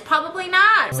college? Probably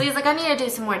not. So he's like, I need to do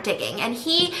some more digging. And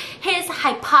his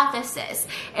hypothesis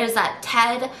is that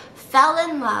Ted fell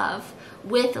in love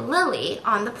with Lily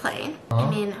on the plane. I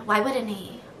mean, why wouldn't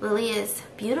he? Lily is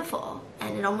beautiful,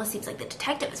 and it almost seems like the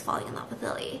detective is falling in love with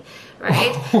Lily,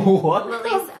 right? What?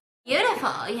 Lily's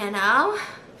beautiful, you know?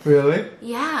 Really?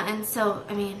 Yeah, and so,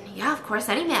 I mean, yeah, of course,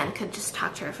 any man could just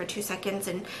talk to her for 2 seconds,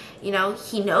 and, you know,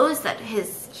 he knows that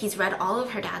he's read all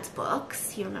of her dad's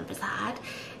books. He remembers that.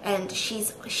 And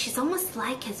she's almost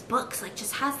like his books, like,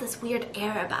 just has this weird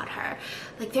air about her.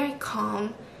 Like, very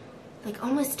calm, like,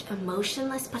 almost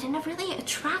emotionless, but in a really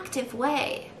attractive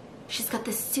way. She's got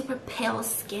this super pale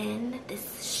skin, this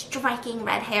striking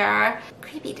red hair.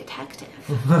 Creepy detective.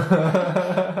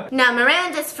 Now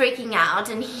Miranda's freaking out,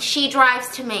 and she drives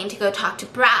to Maine to go talk to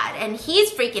Brad, and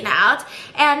he's freaking out,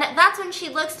 and that's when she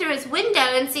looks through his window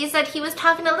and sees that he was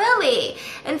talking to Lily.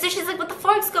 And so she's like, what the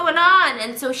fork's going on?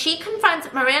 And so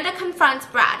Miranda confronts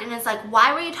Brad and is like,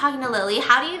 why were you talking to Lily?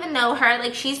 How do you even know her?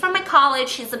 Like, she's from my college,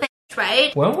 she's a bitch,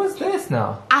 right? When was this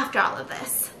now? After all of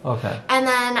this. Okay. And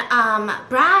then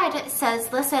Brad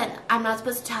says, listen, I'm not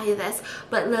supposed to tell you this,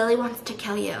 but Lily wants to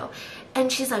kill you. And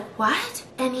she's like, what?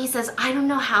 And he says, I don't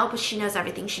know how, but she knows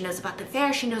everything. She knows about the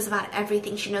affair. She knows about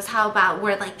everything. She knows how about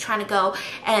we're like trying to go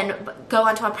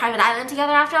onto a private island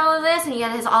together after all of this, and you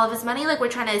get all of his money. Like, we're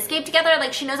trying to escape together.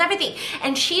 Like, she knows everything.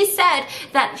 And she said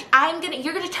that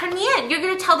you're gonna turn me in. You're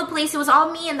gonna tell the police it was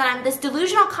all me and that I'm this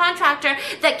delusional contractor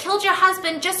that killed your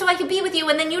husband just so I could be with you,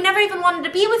 and then you never even wanted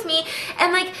to be with me.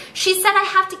 And like, she said I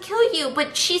have to kill you,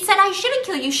 but she said I shouldn't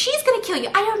kill you. She's gonna kill you.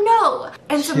 I don't know.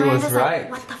 And so Miranda's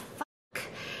like, what the fuck?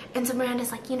 And so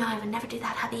Miranda's like, you know, I would never do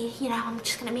that, hubby. You know, I'm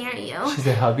just gonna marry you. She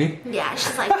said hubby? Yeah,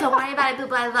 she's like, don't worry about it, boo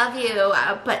boo, I love you.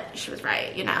 But she was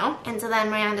right, you know? And so then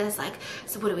Miranda's like,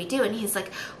 so what do we do? And he's like,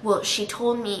 well, she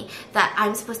told me that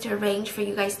I'm supposed to arrange for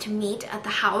you guys to meet at the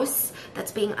house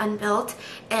that's being unbuilt,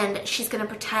 and she's gonna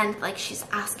pretend like she's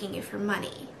asking you for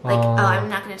money. Like, oh, I'm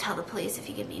not gonna tell the police if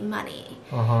you give me money.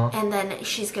 And then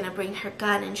she's gonna bring her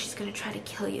gun and she's gonna try to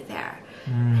kill you there.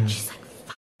 And she's like,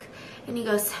 fuck. And he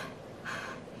goes,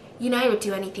 you know I would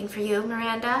do anything for you,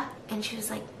 Miranda. And she was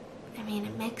like, I mean,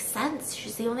 it makes sense.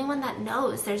 She's the only one that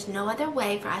knows. There's no other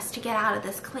way for us to get out of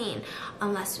this clean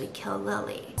unless we kill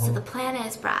Lily. So the plan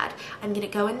is, Brad, I'm gonna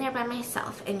go in there by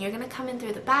myself, and you're gonna come in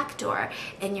through the back door,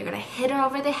 and you're gonna hit her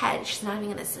over the head. She's not even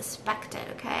gonna suspect it,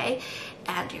 okay?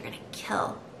 And you're gonna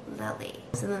kill Lily.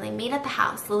 So then they meet at the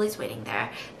house. Lily's waiting there.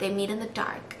 They meet in the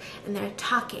dark, and they're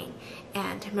talking,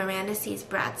 and Miranda sees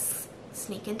Brad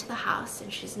sneak into the house,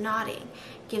 and she's nodding,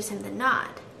 gives him the nod,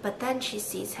 but then she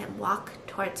sees him walk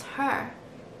towards her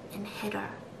and hit her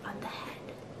on the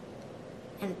head.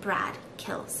 And Brad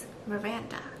kills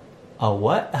Miranda. A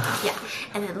what? Yeah,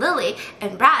 and then Lily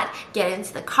and Brad get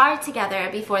into the car together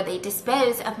before they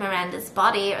dispose of Miranda's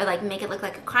body, or like make it look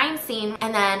like a crime scene.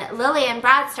 And then Lily and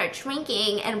Brad start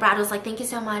drinking, and Brad was like, thank you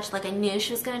so much, like I knew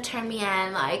she was gonna turn me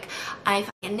in, like I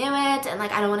fucking knew it, and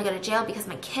like I don't want to go to jail because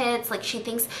my kids, like she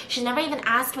thinks, she's never even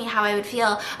asked me how I would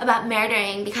feel about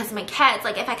murdering because of my kids,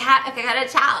 like if I got a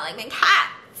child, like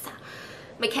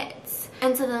my kids.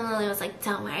 And so then Lily was like,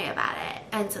 don't worry about it.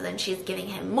 And so then she's giving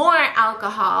him more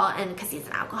alcohol, and because he's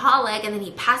an alcoholic, and then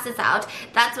he passes out.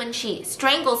 That's when she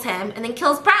strangles him and then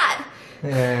kills Brad.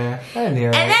 Yeah, I knew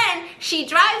it. And then she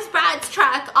drives Brad's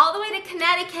truck all the way to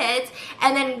Connecticut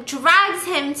and then drags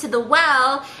him to the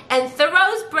well and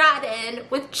throws Brad in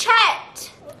with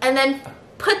Chet. And then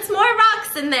puts more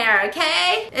rocks in there,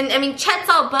 okay? And I mean, Chet's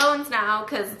all bones now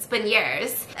because it's been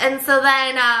years. And so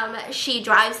then she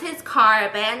drives his car,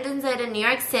 abandons it in New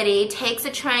York City, takes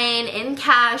a train in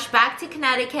cash back to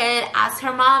Connecticut, asks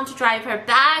her mom to drive her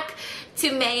back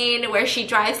to Maine, where she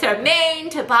drives from Maine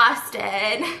to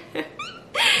Boston.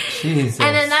 Jesus.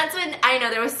 And then that's when, I know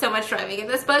there was so much driving in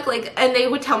this book, like, and they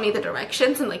would tell me the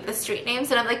directions and like the street names,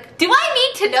 and I'm like, do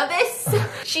I need to know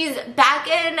this? She's back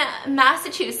in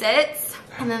Massachusetts.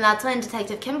 And then that's when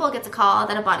Detective Kimball gets a call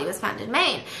that a body was found in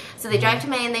Maine. So they drive to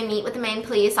Maine, they meet with the Maine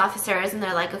police officers, and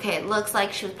they're like, okay, it looks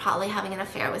like she was probably having an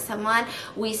affair with someone.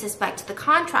 We suspect the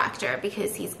contractor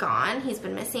because he's gone, he's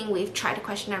been missing, we've tried to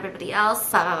question everybody else,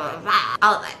 blah, blah, blah, blah,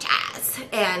 all of that jazz.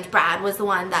 And Brad was the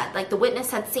one that, like, the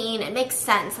witness had seen. It makes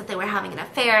sense that they were having an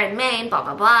affair in Maine, blah,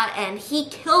 blah, blah, and he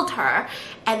killed her,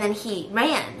 and then he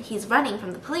ran. He's running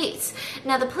from the police.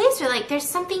 Now, the police are like, there's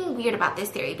something weird about this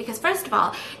theory, because first of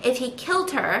all, if he killed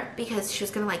her because she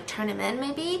was gonna like turn him in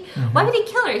maybe, why would he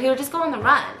kill her? He would just go on the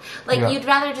run. Like, you'd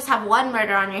rather just have one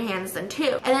murder on your hands than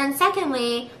two. And then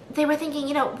secondly, they were thinking,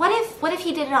 you know, what if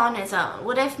he did it on his own?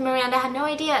 What if Miranda had no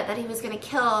idea that he was gonna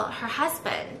kill her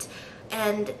husband?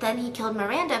 And then he killed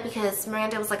Miranda because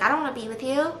Miranda was like, I don't want to be with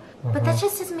you. But that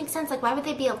just doesn't make sense. Like, why would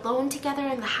they be alone together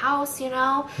in the house, you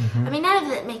know? I mean, none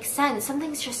of it makes sense.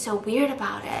 Something's just so weird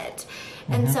about it.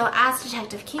 And so as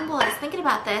Detective Kimball is thinking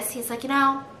about this, he's like, you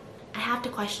know, I have to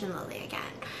question Lily again.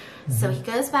 So he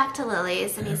goes back to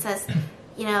Lily's and he says,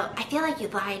 you know, I feel like you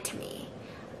lied to me.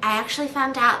 I actually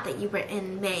found out that you were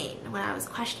in Maine when I was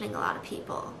questioning a lot of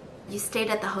people. You stayed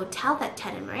at the hotel that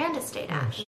Ted and Miranda stayed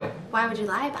at. Why would you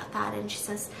lie about that? And she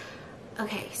says,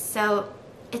 okay, so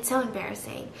it's so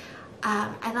embarrassing.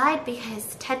 I lied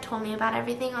because Ted told me about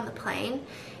everything on the plane.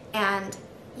 And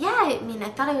yeah, I mean, I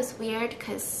thought it was weird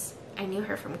because I knew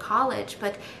her from college,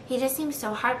 but he just seemed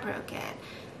so heartbroken.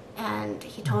 And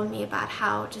he told me about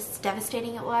how just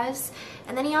devastating it was.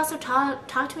 And then he also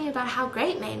talked to me about how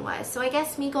great Maine was. So I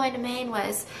guess me going to Maine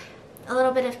was a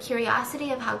little bit of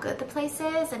curiosity of how good the place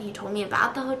is. And he told me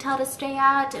about the hotel to stay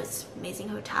at. It was an amazing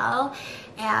hotel.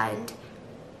 And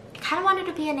I kind of wanted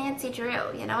to be a Nancy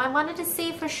Drew, you know? I wanted to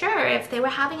see for sure if they were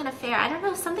having an affair. I don't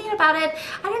know, something about it.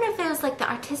 I don't know if it was like the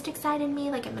artistic side in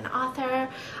me, like I'm an author.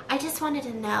 I just wanted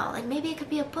to know, like maybe it could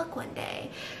be a book one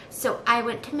day. So I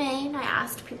went to Maine. I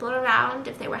asked people around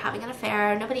if they were having an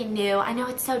affair. Nobody knew. I know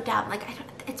it's so dumb. Like,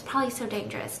 it's probably so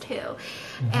dangerous too.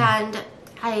 And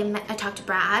I talked to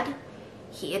Brad.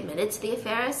 He admitted to the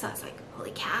affair, so I was like,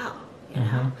 holy cow. You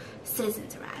know,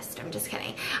 citizen's arrest. I'm just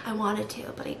kidding. I wanted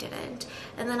to, but I didn't.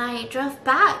 And then I drove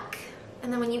back.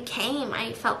 And then when you came,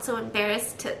 I felt so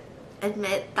embarrassed to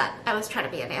admit that I was trying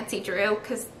to be a Nancy Drew,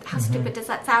 because how stupid does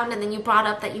that sound? And then you brought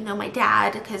up that you know my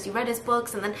dad because you read his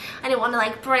books, and then I didn't want to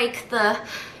like break the...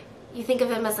 You think of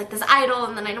him as like this idol,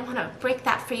 and then I don't want to break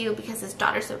that for you because his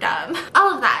daughter's so dumb.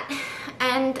 All of that.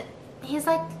 And he's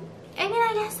like, I mean,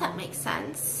 I guess that makes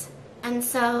sense. And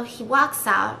so he walks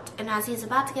out, and as he's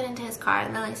about to get into his car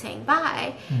and Lily's saying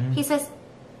bye, he says,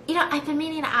 you know, I've been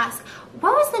meaning to ask,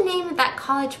 what was the name of that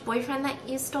college boyfriend that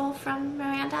you stole from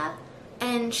Miranda?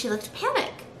 And she looked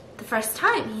panicked. The first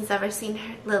time he's ever seen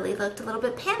her, Lily looked a little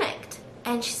bit panicked.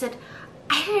 And she said,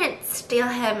 I didn't steal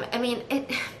him. I mean,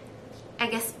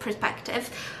 I guess perspective,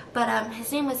 but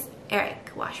his name was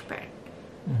Eric Washburn.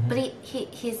 But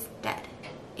he's dead.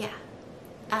 Yeah.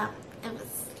 It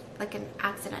was like an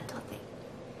accidental thing.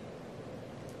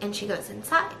 And she goes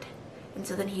inside. And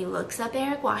so then he looks up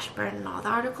Eric Washburn and all the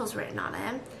articles written on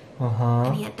him.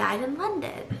 And he had died in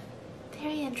London.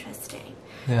 Very interesting.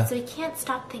 Yeah. So he can't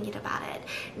stop thinking about it.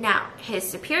 Now, his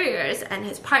superiors and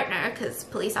his partner, because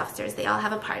police officers, they all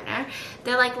have a partner,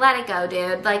 they're like, let it go,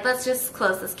 dude. Like, let's just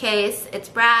close this case. It's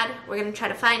Brad. We're going to try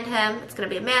to find him. It's going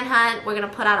to be a manhunt. We're going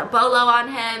to put out a bolo on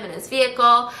him and his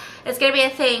vehicle. It's going to be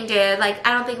a thing, dude. Like,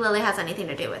 I don't think Lily has anything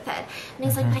to do with it. And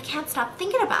he's like, but I can't stop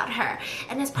thinking about her.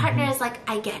 And his partner is like,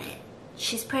 I get it.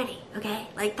 She's pretty, okay?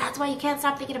 Like, that's why you can't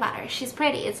stop thinking about her. She's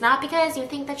pretty. It's not because you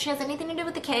think that she has anything to do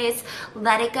with the case.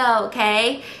 Let it go,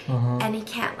 okay? And he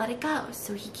can't let it go,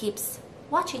 so he keeps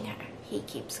watching her. He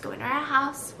keeps going to her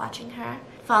house, watching her,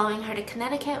 following her to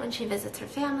Connecticut when she visits her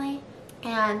family.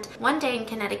 And one day in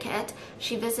Connecticut,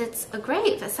 she visits a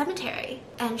grave, a cemetery,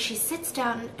 and she sits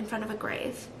down in front of a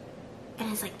grave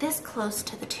and is like this close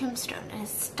to the tombstone and is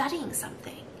studying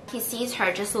something. he sees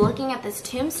her just looking at this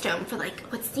tombstone for like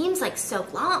what seems like so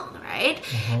long, right?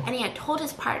 And he had told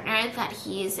his partner that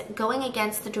he's going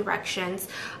against the directions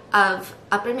of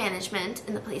upper management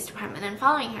in the police department and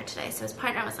following her today. So his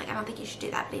partner was like, I don't think you should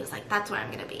do that. But he was like, that's where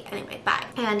I'm gonna be. Anyway, bye.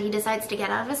 And he decides to get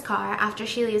out of his car after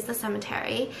she leaves the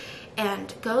cemetery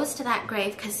and goes to that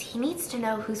grave because he needs to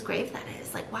know whose grave that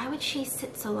is. Like, why would she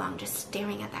sit so long just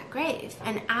staring at that grave?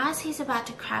 And as he's about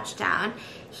to crouch down,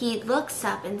 he looks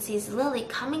up and sees Lily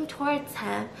coming towards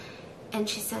him, and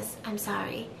she says, I'm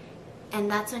sorry.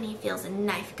 And that's when he feels a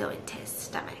knife go into his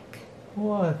stomach.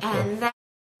 What? And then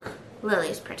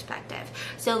Lily's perspective.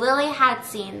 So Lily had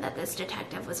seen that this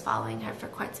detective was following her for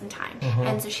quite some time.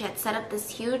 And so she had set up this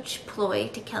huge ploy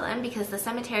to kill him because the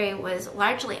cemetery was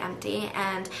largely empty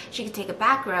and she could take a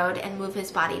back road and move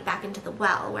his body back into the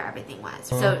well where everything was.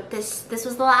 So this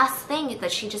was the last thing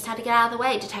that she just had to get out of the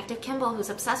way. Detective Kimball,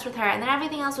 who's obsessed with her, and then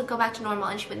everything else would go back to normal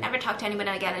and she would never talk to anyone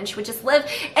again and she would just live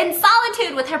in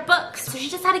solitude with her books. So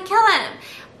she just had to kill him.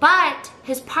 But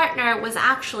his partner was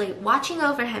actually watching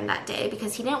over him that day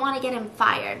because he didn't want to get him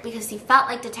fired because he felt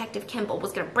like Detective Kimball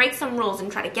was going to break some rules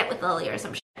and try to get with Lily or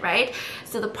some shit, right?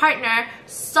 So the partner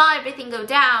saw everything go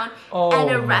down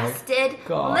and arrested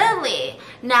Lily.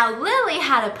 Now, Lily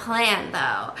had a plan,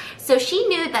 though. So she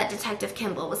knew that Detective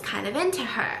Kimball was kind of into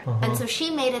her. And so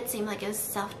she made it seem like it was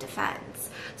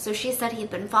self-defense. So she said he'd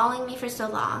been following me for so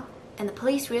long. And the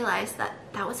police realized that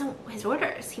that wasn't his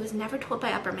orders. He was never told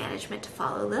by upper management to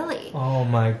follow Lily. Oh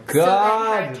my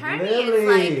God, so then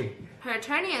Lily. her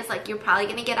attorney is like, you're probably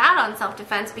going to get out on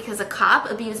self-defense because a cop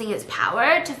abusing his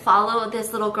power to follow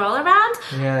this little girl around.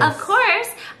 Yes. Of course.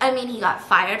 I mean, he got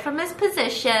fired from his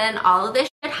position. All of this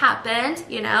shit happened,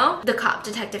 you know, the cop,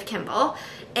 Detective Kimball.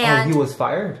 And he was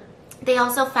fired? they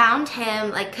also found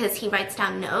him, like, because he writes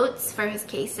down notes for his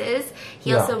cases.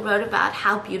 He also wrote about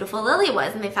how beautiful Lily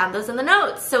was, and they found those in the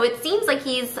notes. So it seems like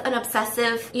he's an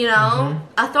obsessive, you know,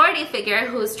 authority figure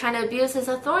who's trying to abuse his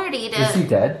authority to... Is he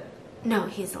dead? No,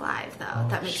 he's alive, though. Oh,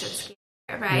 that makes it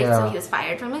scary, right? So he was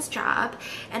fired from his job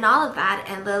and all of that,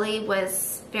 and Lily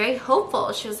was very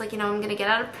hopeful. She was like, you know, I'm going to get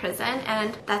out of prison,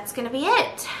 and that's going to be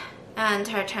it. And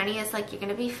her attorney is like, you're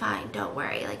going to be fine. Don't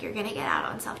worry. Like, you're going to get out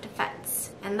on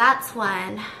self-defense. And that's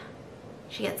when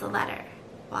she gets a letter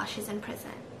while she's in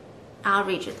prison. I'll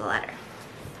read you the letter.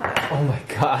 Oh my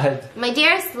God. My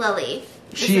dearest Lily.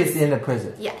 She is in the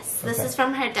prison. Yes. This is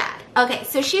from her dad. Okay,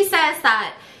 so she says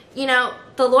that, you know,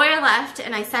 the lawyer left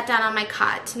and I sat down on my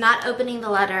cot, not opening the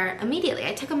letter immediately.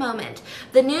 I took a moment.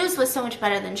 The news was so much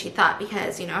better than she thought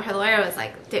because, you know, her lawyer was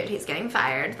like, dude, he's getting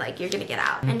fired. Like, you're going to get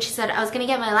out. And she said, I was going to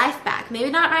get my life back.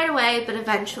 Maybe not right away, but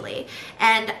eventually.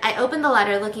 And I opened the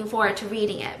letter looking forward to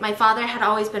reading it. My father had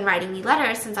always been writing me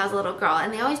letters since I was a little girl,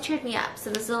 and they always cheered me up.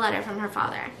 So this is a letter from her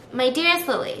father. My dearest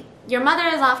Lily, your mother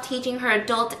is off teaching her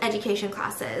adult education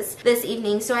classes this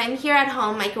evening, so I'm here at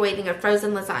home microwaving a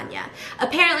frozen lasagna.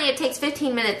 Apparently it takes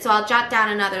 15 minutes, so I'll jot down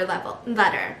another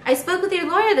letter. I spoke with your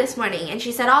lawyer this morning, and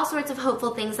she said all sorts of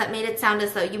hopeful things that made it sound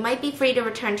as though you might be free to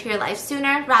return to your life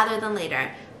sooner rather than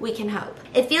later. We can hope.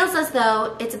 It feels as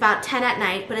though it's about 10 at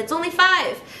night, but it's only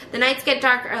 5. The nights get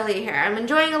dark early here. I'm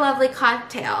enjoying a lovely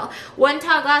cocktail. 1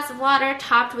 tall glass of water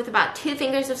topped with about 2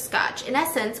 fingers of scotch. In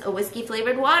essence, a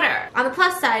whiskey-flavored water. On the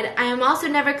plus side, I am also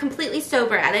never completely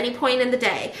sober at any point in the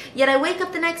day, yet I wake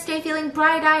up the next day feeling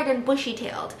bright-eyed and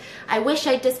bushy-tailed. I wish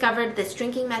I'd discovered this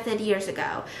drinking method years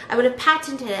ago. I would have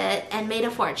patented it and made a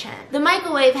fortune. The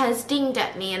microwave has dinged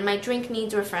at me and my drink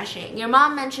needs refreshing. Your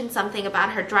mom mentioned something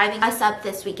about her driving us up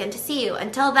this weekend to see you.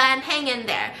 Until then, hang in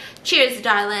there. Cheers,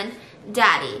 darling.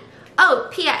 Daddy. Oh,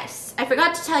 P.S. I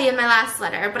forgot to tell you in my last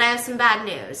letter, but I have some bad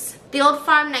news. The old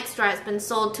farm next door has been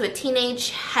sold to a teenage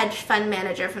hedge fund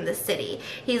manager from the city.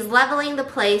 He's leveling the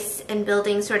place and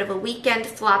building sort of a weekend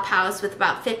flop house with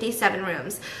about 57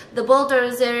 rooms. The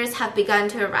bulldozers have begun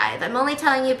to arrive. I'm only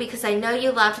telling you because I know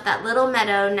you loved that little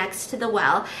meadow next to the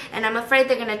well, and I'm afraid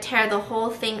they're going to tear the whole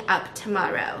thing up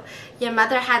tomorrow. Your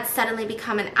mother had suddenly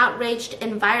become an outraged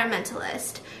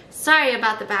environmentalist. Sorry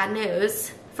about the bad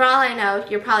news. For all I know,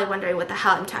 you're probably wondering what the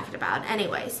hell I'm talking about.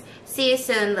 Anyways, see you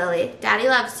soon, Lily. Daddy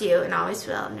loves you and always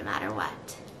will, no matter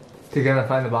what. They're gonna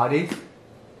find the body,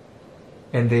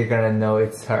 and they're gonna know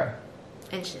it's her.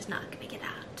 And she's not gonna get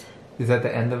out. Is that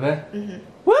the end of it? Mm-hmm.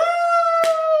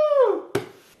 Woo!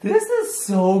 This is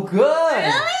so good.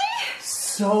 Really?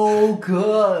 So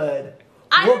good.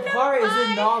 What part is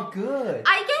it not good?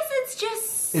 I guess it's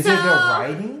just Is it the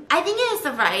writing? I think it is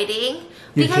the writing.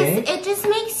 You Because think? it just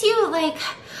makes you like...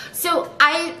 So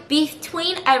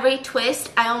between every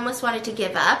twist, I almost wanted to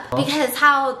give up. Because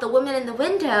how the woman in the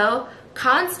window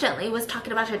constantly was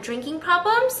talking about her drinking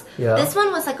problems. Yeah. This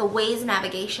one was like a Waze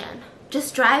navigation.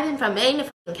 just driving from Maine to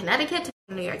fucking Connecticut to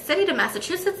New York City to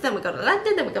Massachusetts, then we go to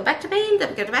London, then we go back to Maine, then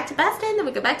we go back to Boston, then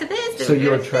we go back to this. Then So we you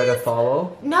go would try to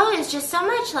follow? No, it's just so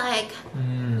much like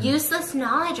useless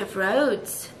knowledge of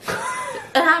roads.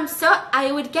 And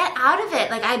I would get out of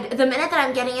it. Like the minute that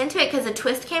I'm getting into it because a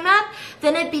twist came up,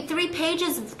 then it'd be 3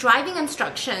 pages of driving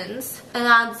instructions and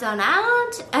I'd zone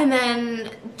out. And then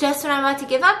just when I'm about to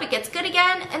give up, it gets good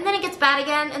again. And then it gets bad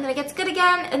again. And then it gets good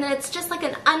again. And then it's just like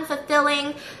an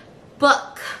unfulfilling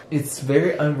book. It's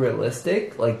very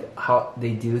unrealistic, like how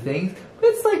they do things.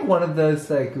 It's like one of those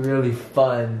like really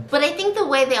fun. But I think the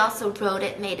way they also wrote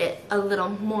it made it a little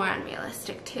more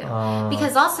unrealistic too.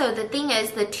 Because also the thing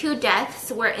is the 2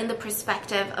 deaths were in the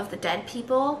perspective of the dead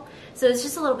people. So it's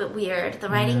just a little bit weird. The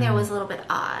writing there was a little bit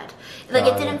odd. Like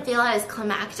it didn't feel as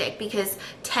climactic because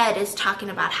Ted is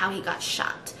talking about how he got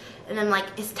shot. And I'm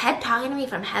like, is Ted talking to me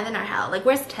from heaven or hell? Like,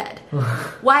 where's Ted?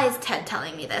 Why is Ted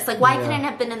telling me this? Like, why couldn't it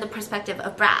have been in the perspective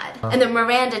of Brad? And then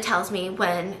Miranda tells me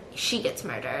when she gets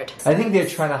murdered. I think they're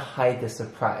trying to hide the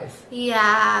surprise.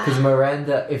 Yeah. Because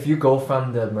Miranda, if you go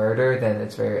from the murder, then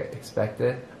it's very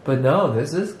expected. But no,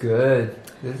 this is good.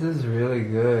 This is really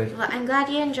good. Well, I'm glad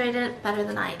you enjoyed it better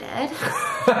than I did.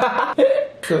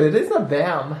 So it is a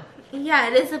BAM. Yeah,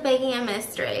 it is a Baking a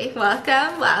Mystery.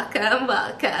 Welcome, welcome,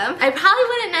 welcome. I probably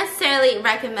wouldn't necessarily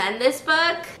recommend this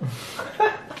book.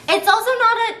 It's also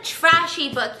not a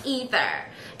trashy book either.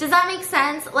 Does that make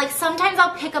sense? Like sometimes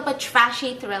I'll pick up a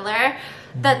trashy thriller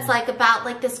that's like about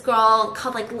like this girl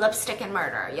called like Lipstick and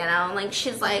Murder, you know? Like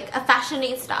she's like a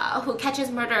fashionista who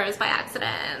catches murderers by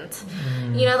accident.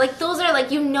 You know, like those are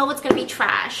like, you know it's gonna be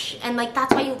trash and like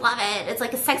that's why you love it. It's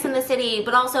like a Sex in the City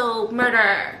but also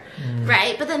murder,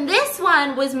 right? But then this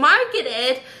one was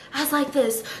marketed as like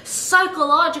this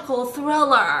psychological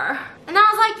thriller. And I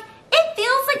was like, it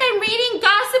feels like I'm reading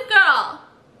Gossip Girl.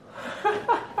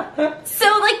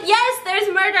 So like yes, there's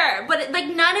murder, but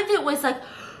like none of it was like,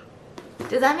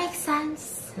 does that make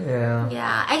sense? Yeah.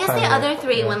 Yeah, I guess Kinda, the other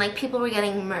 3 yeah. when like people were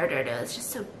getting murdered, it was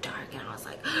just so dark and I was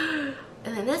like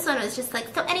and then this one was just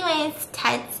like, so anyways,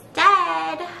 Ted's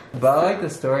dead. But I like the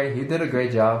story. He did a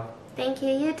great job. Thank you,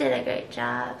 you did a great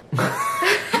job.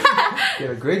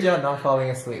 Did a great job not falling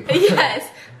asleep. Yes.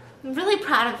 I'm really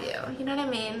proud of you. You know what I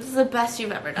mean? This is the best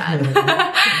you've ever done.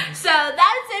 So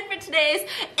that's it for today's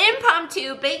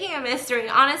impromptu Baking a Mystery.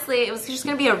 Honestly, it was just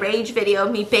going to be a rage video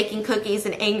of me baking cookies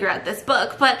in anger at this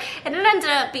book, but it ended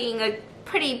up being a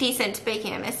pretty decent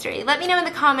Baking a Mystery. Let me know in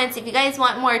the comments if you guys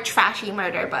want more trashy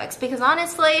murder books, because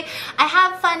honestly, I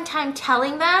have a fun time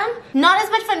telling them. Not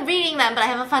as much fun reading them, but I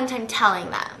have a fun time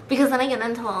telling them. Because then I get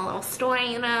into a little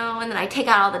story, you know, and then I take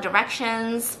out all the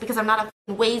directions, because I'm not a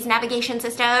Waze navigation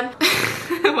system.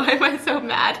 Why am I so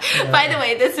mad? Yeah. By the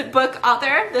way, this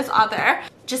author,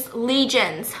 just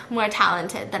legions more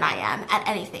talented than I am at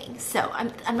anything. So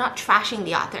I'm not trashing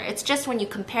the author. It's just when you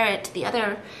compare it to the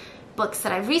other books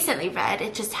that I've recently read,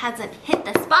 it just hasn't hit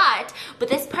the spot, but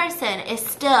this person is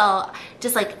still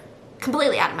just like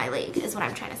completely out of my league is what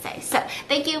I'm trying to say. So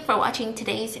thank you for watching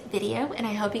today's video and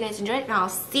I hope you guys enjoyed and I'll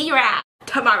see you around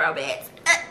tomorrow, babes.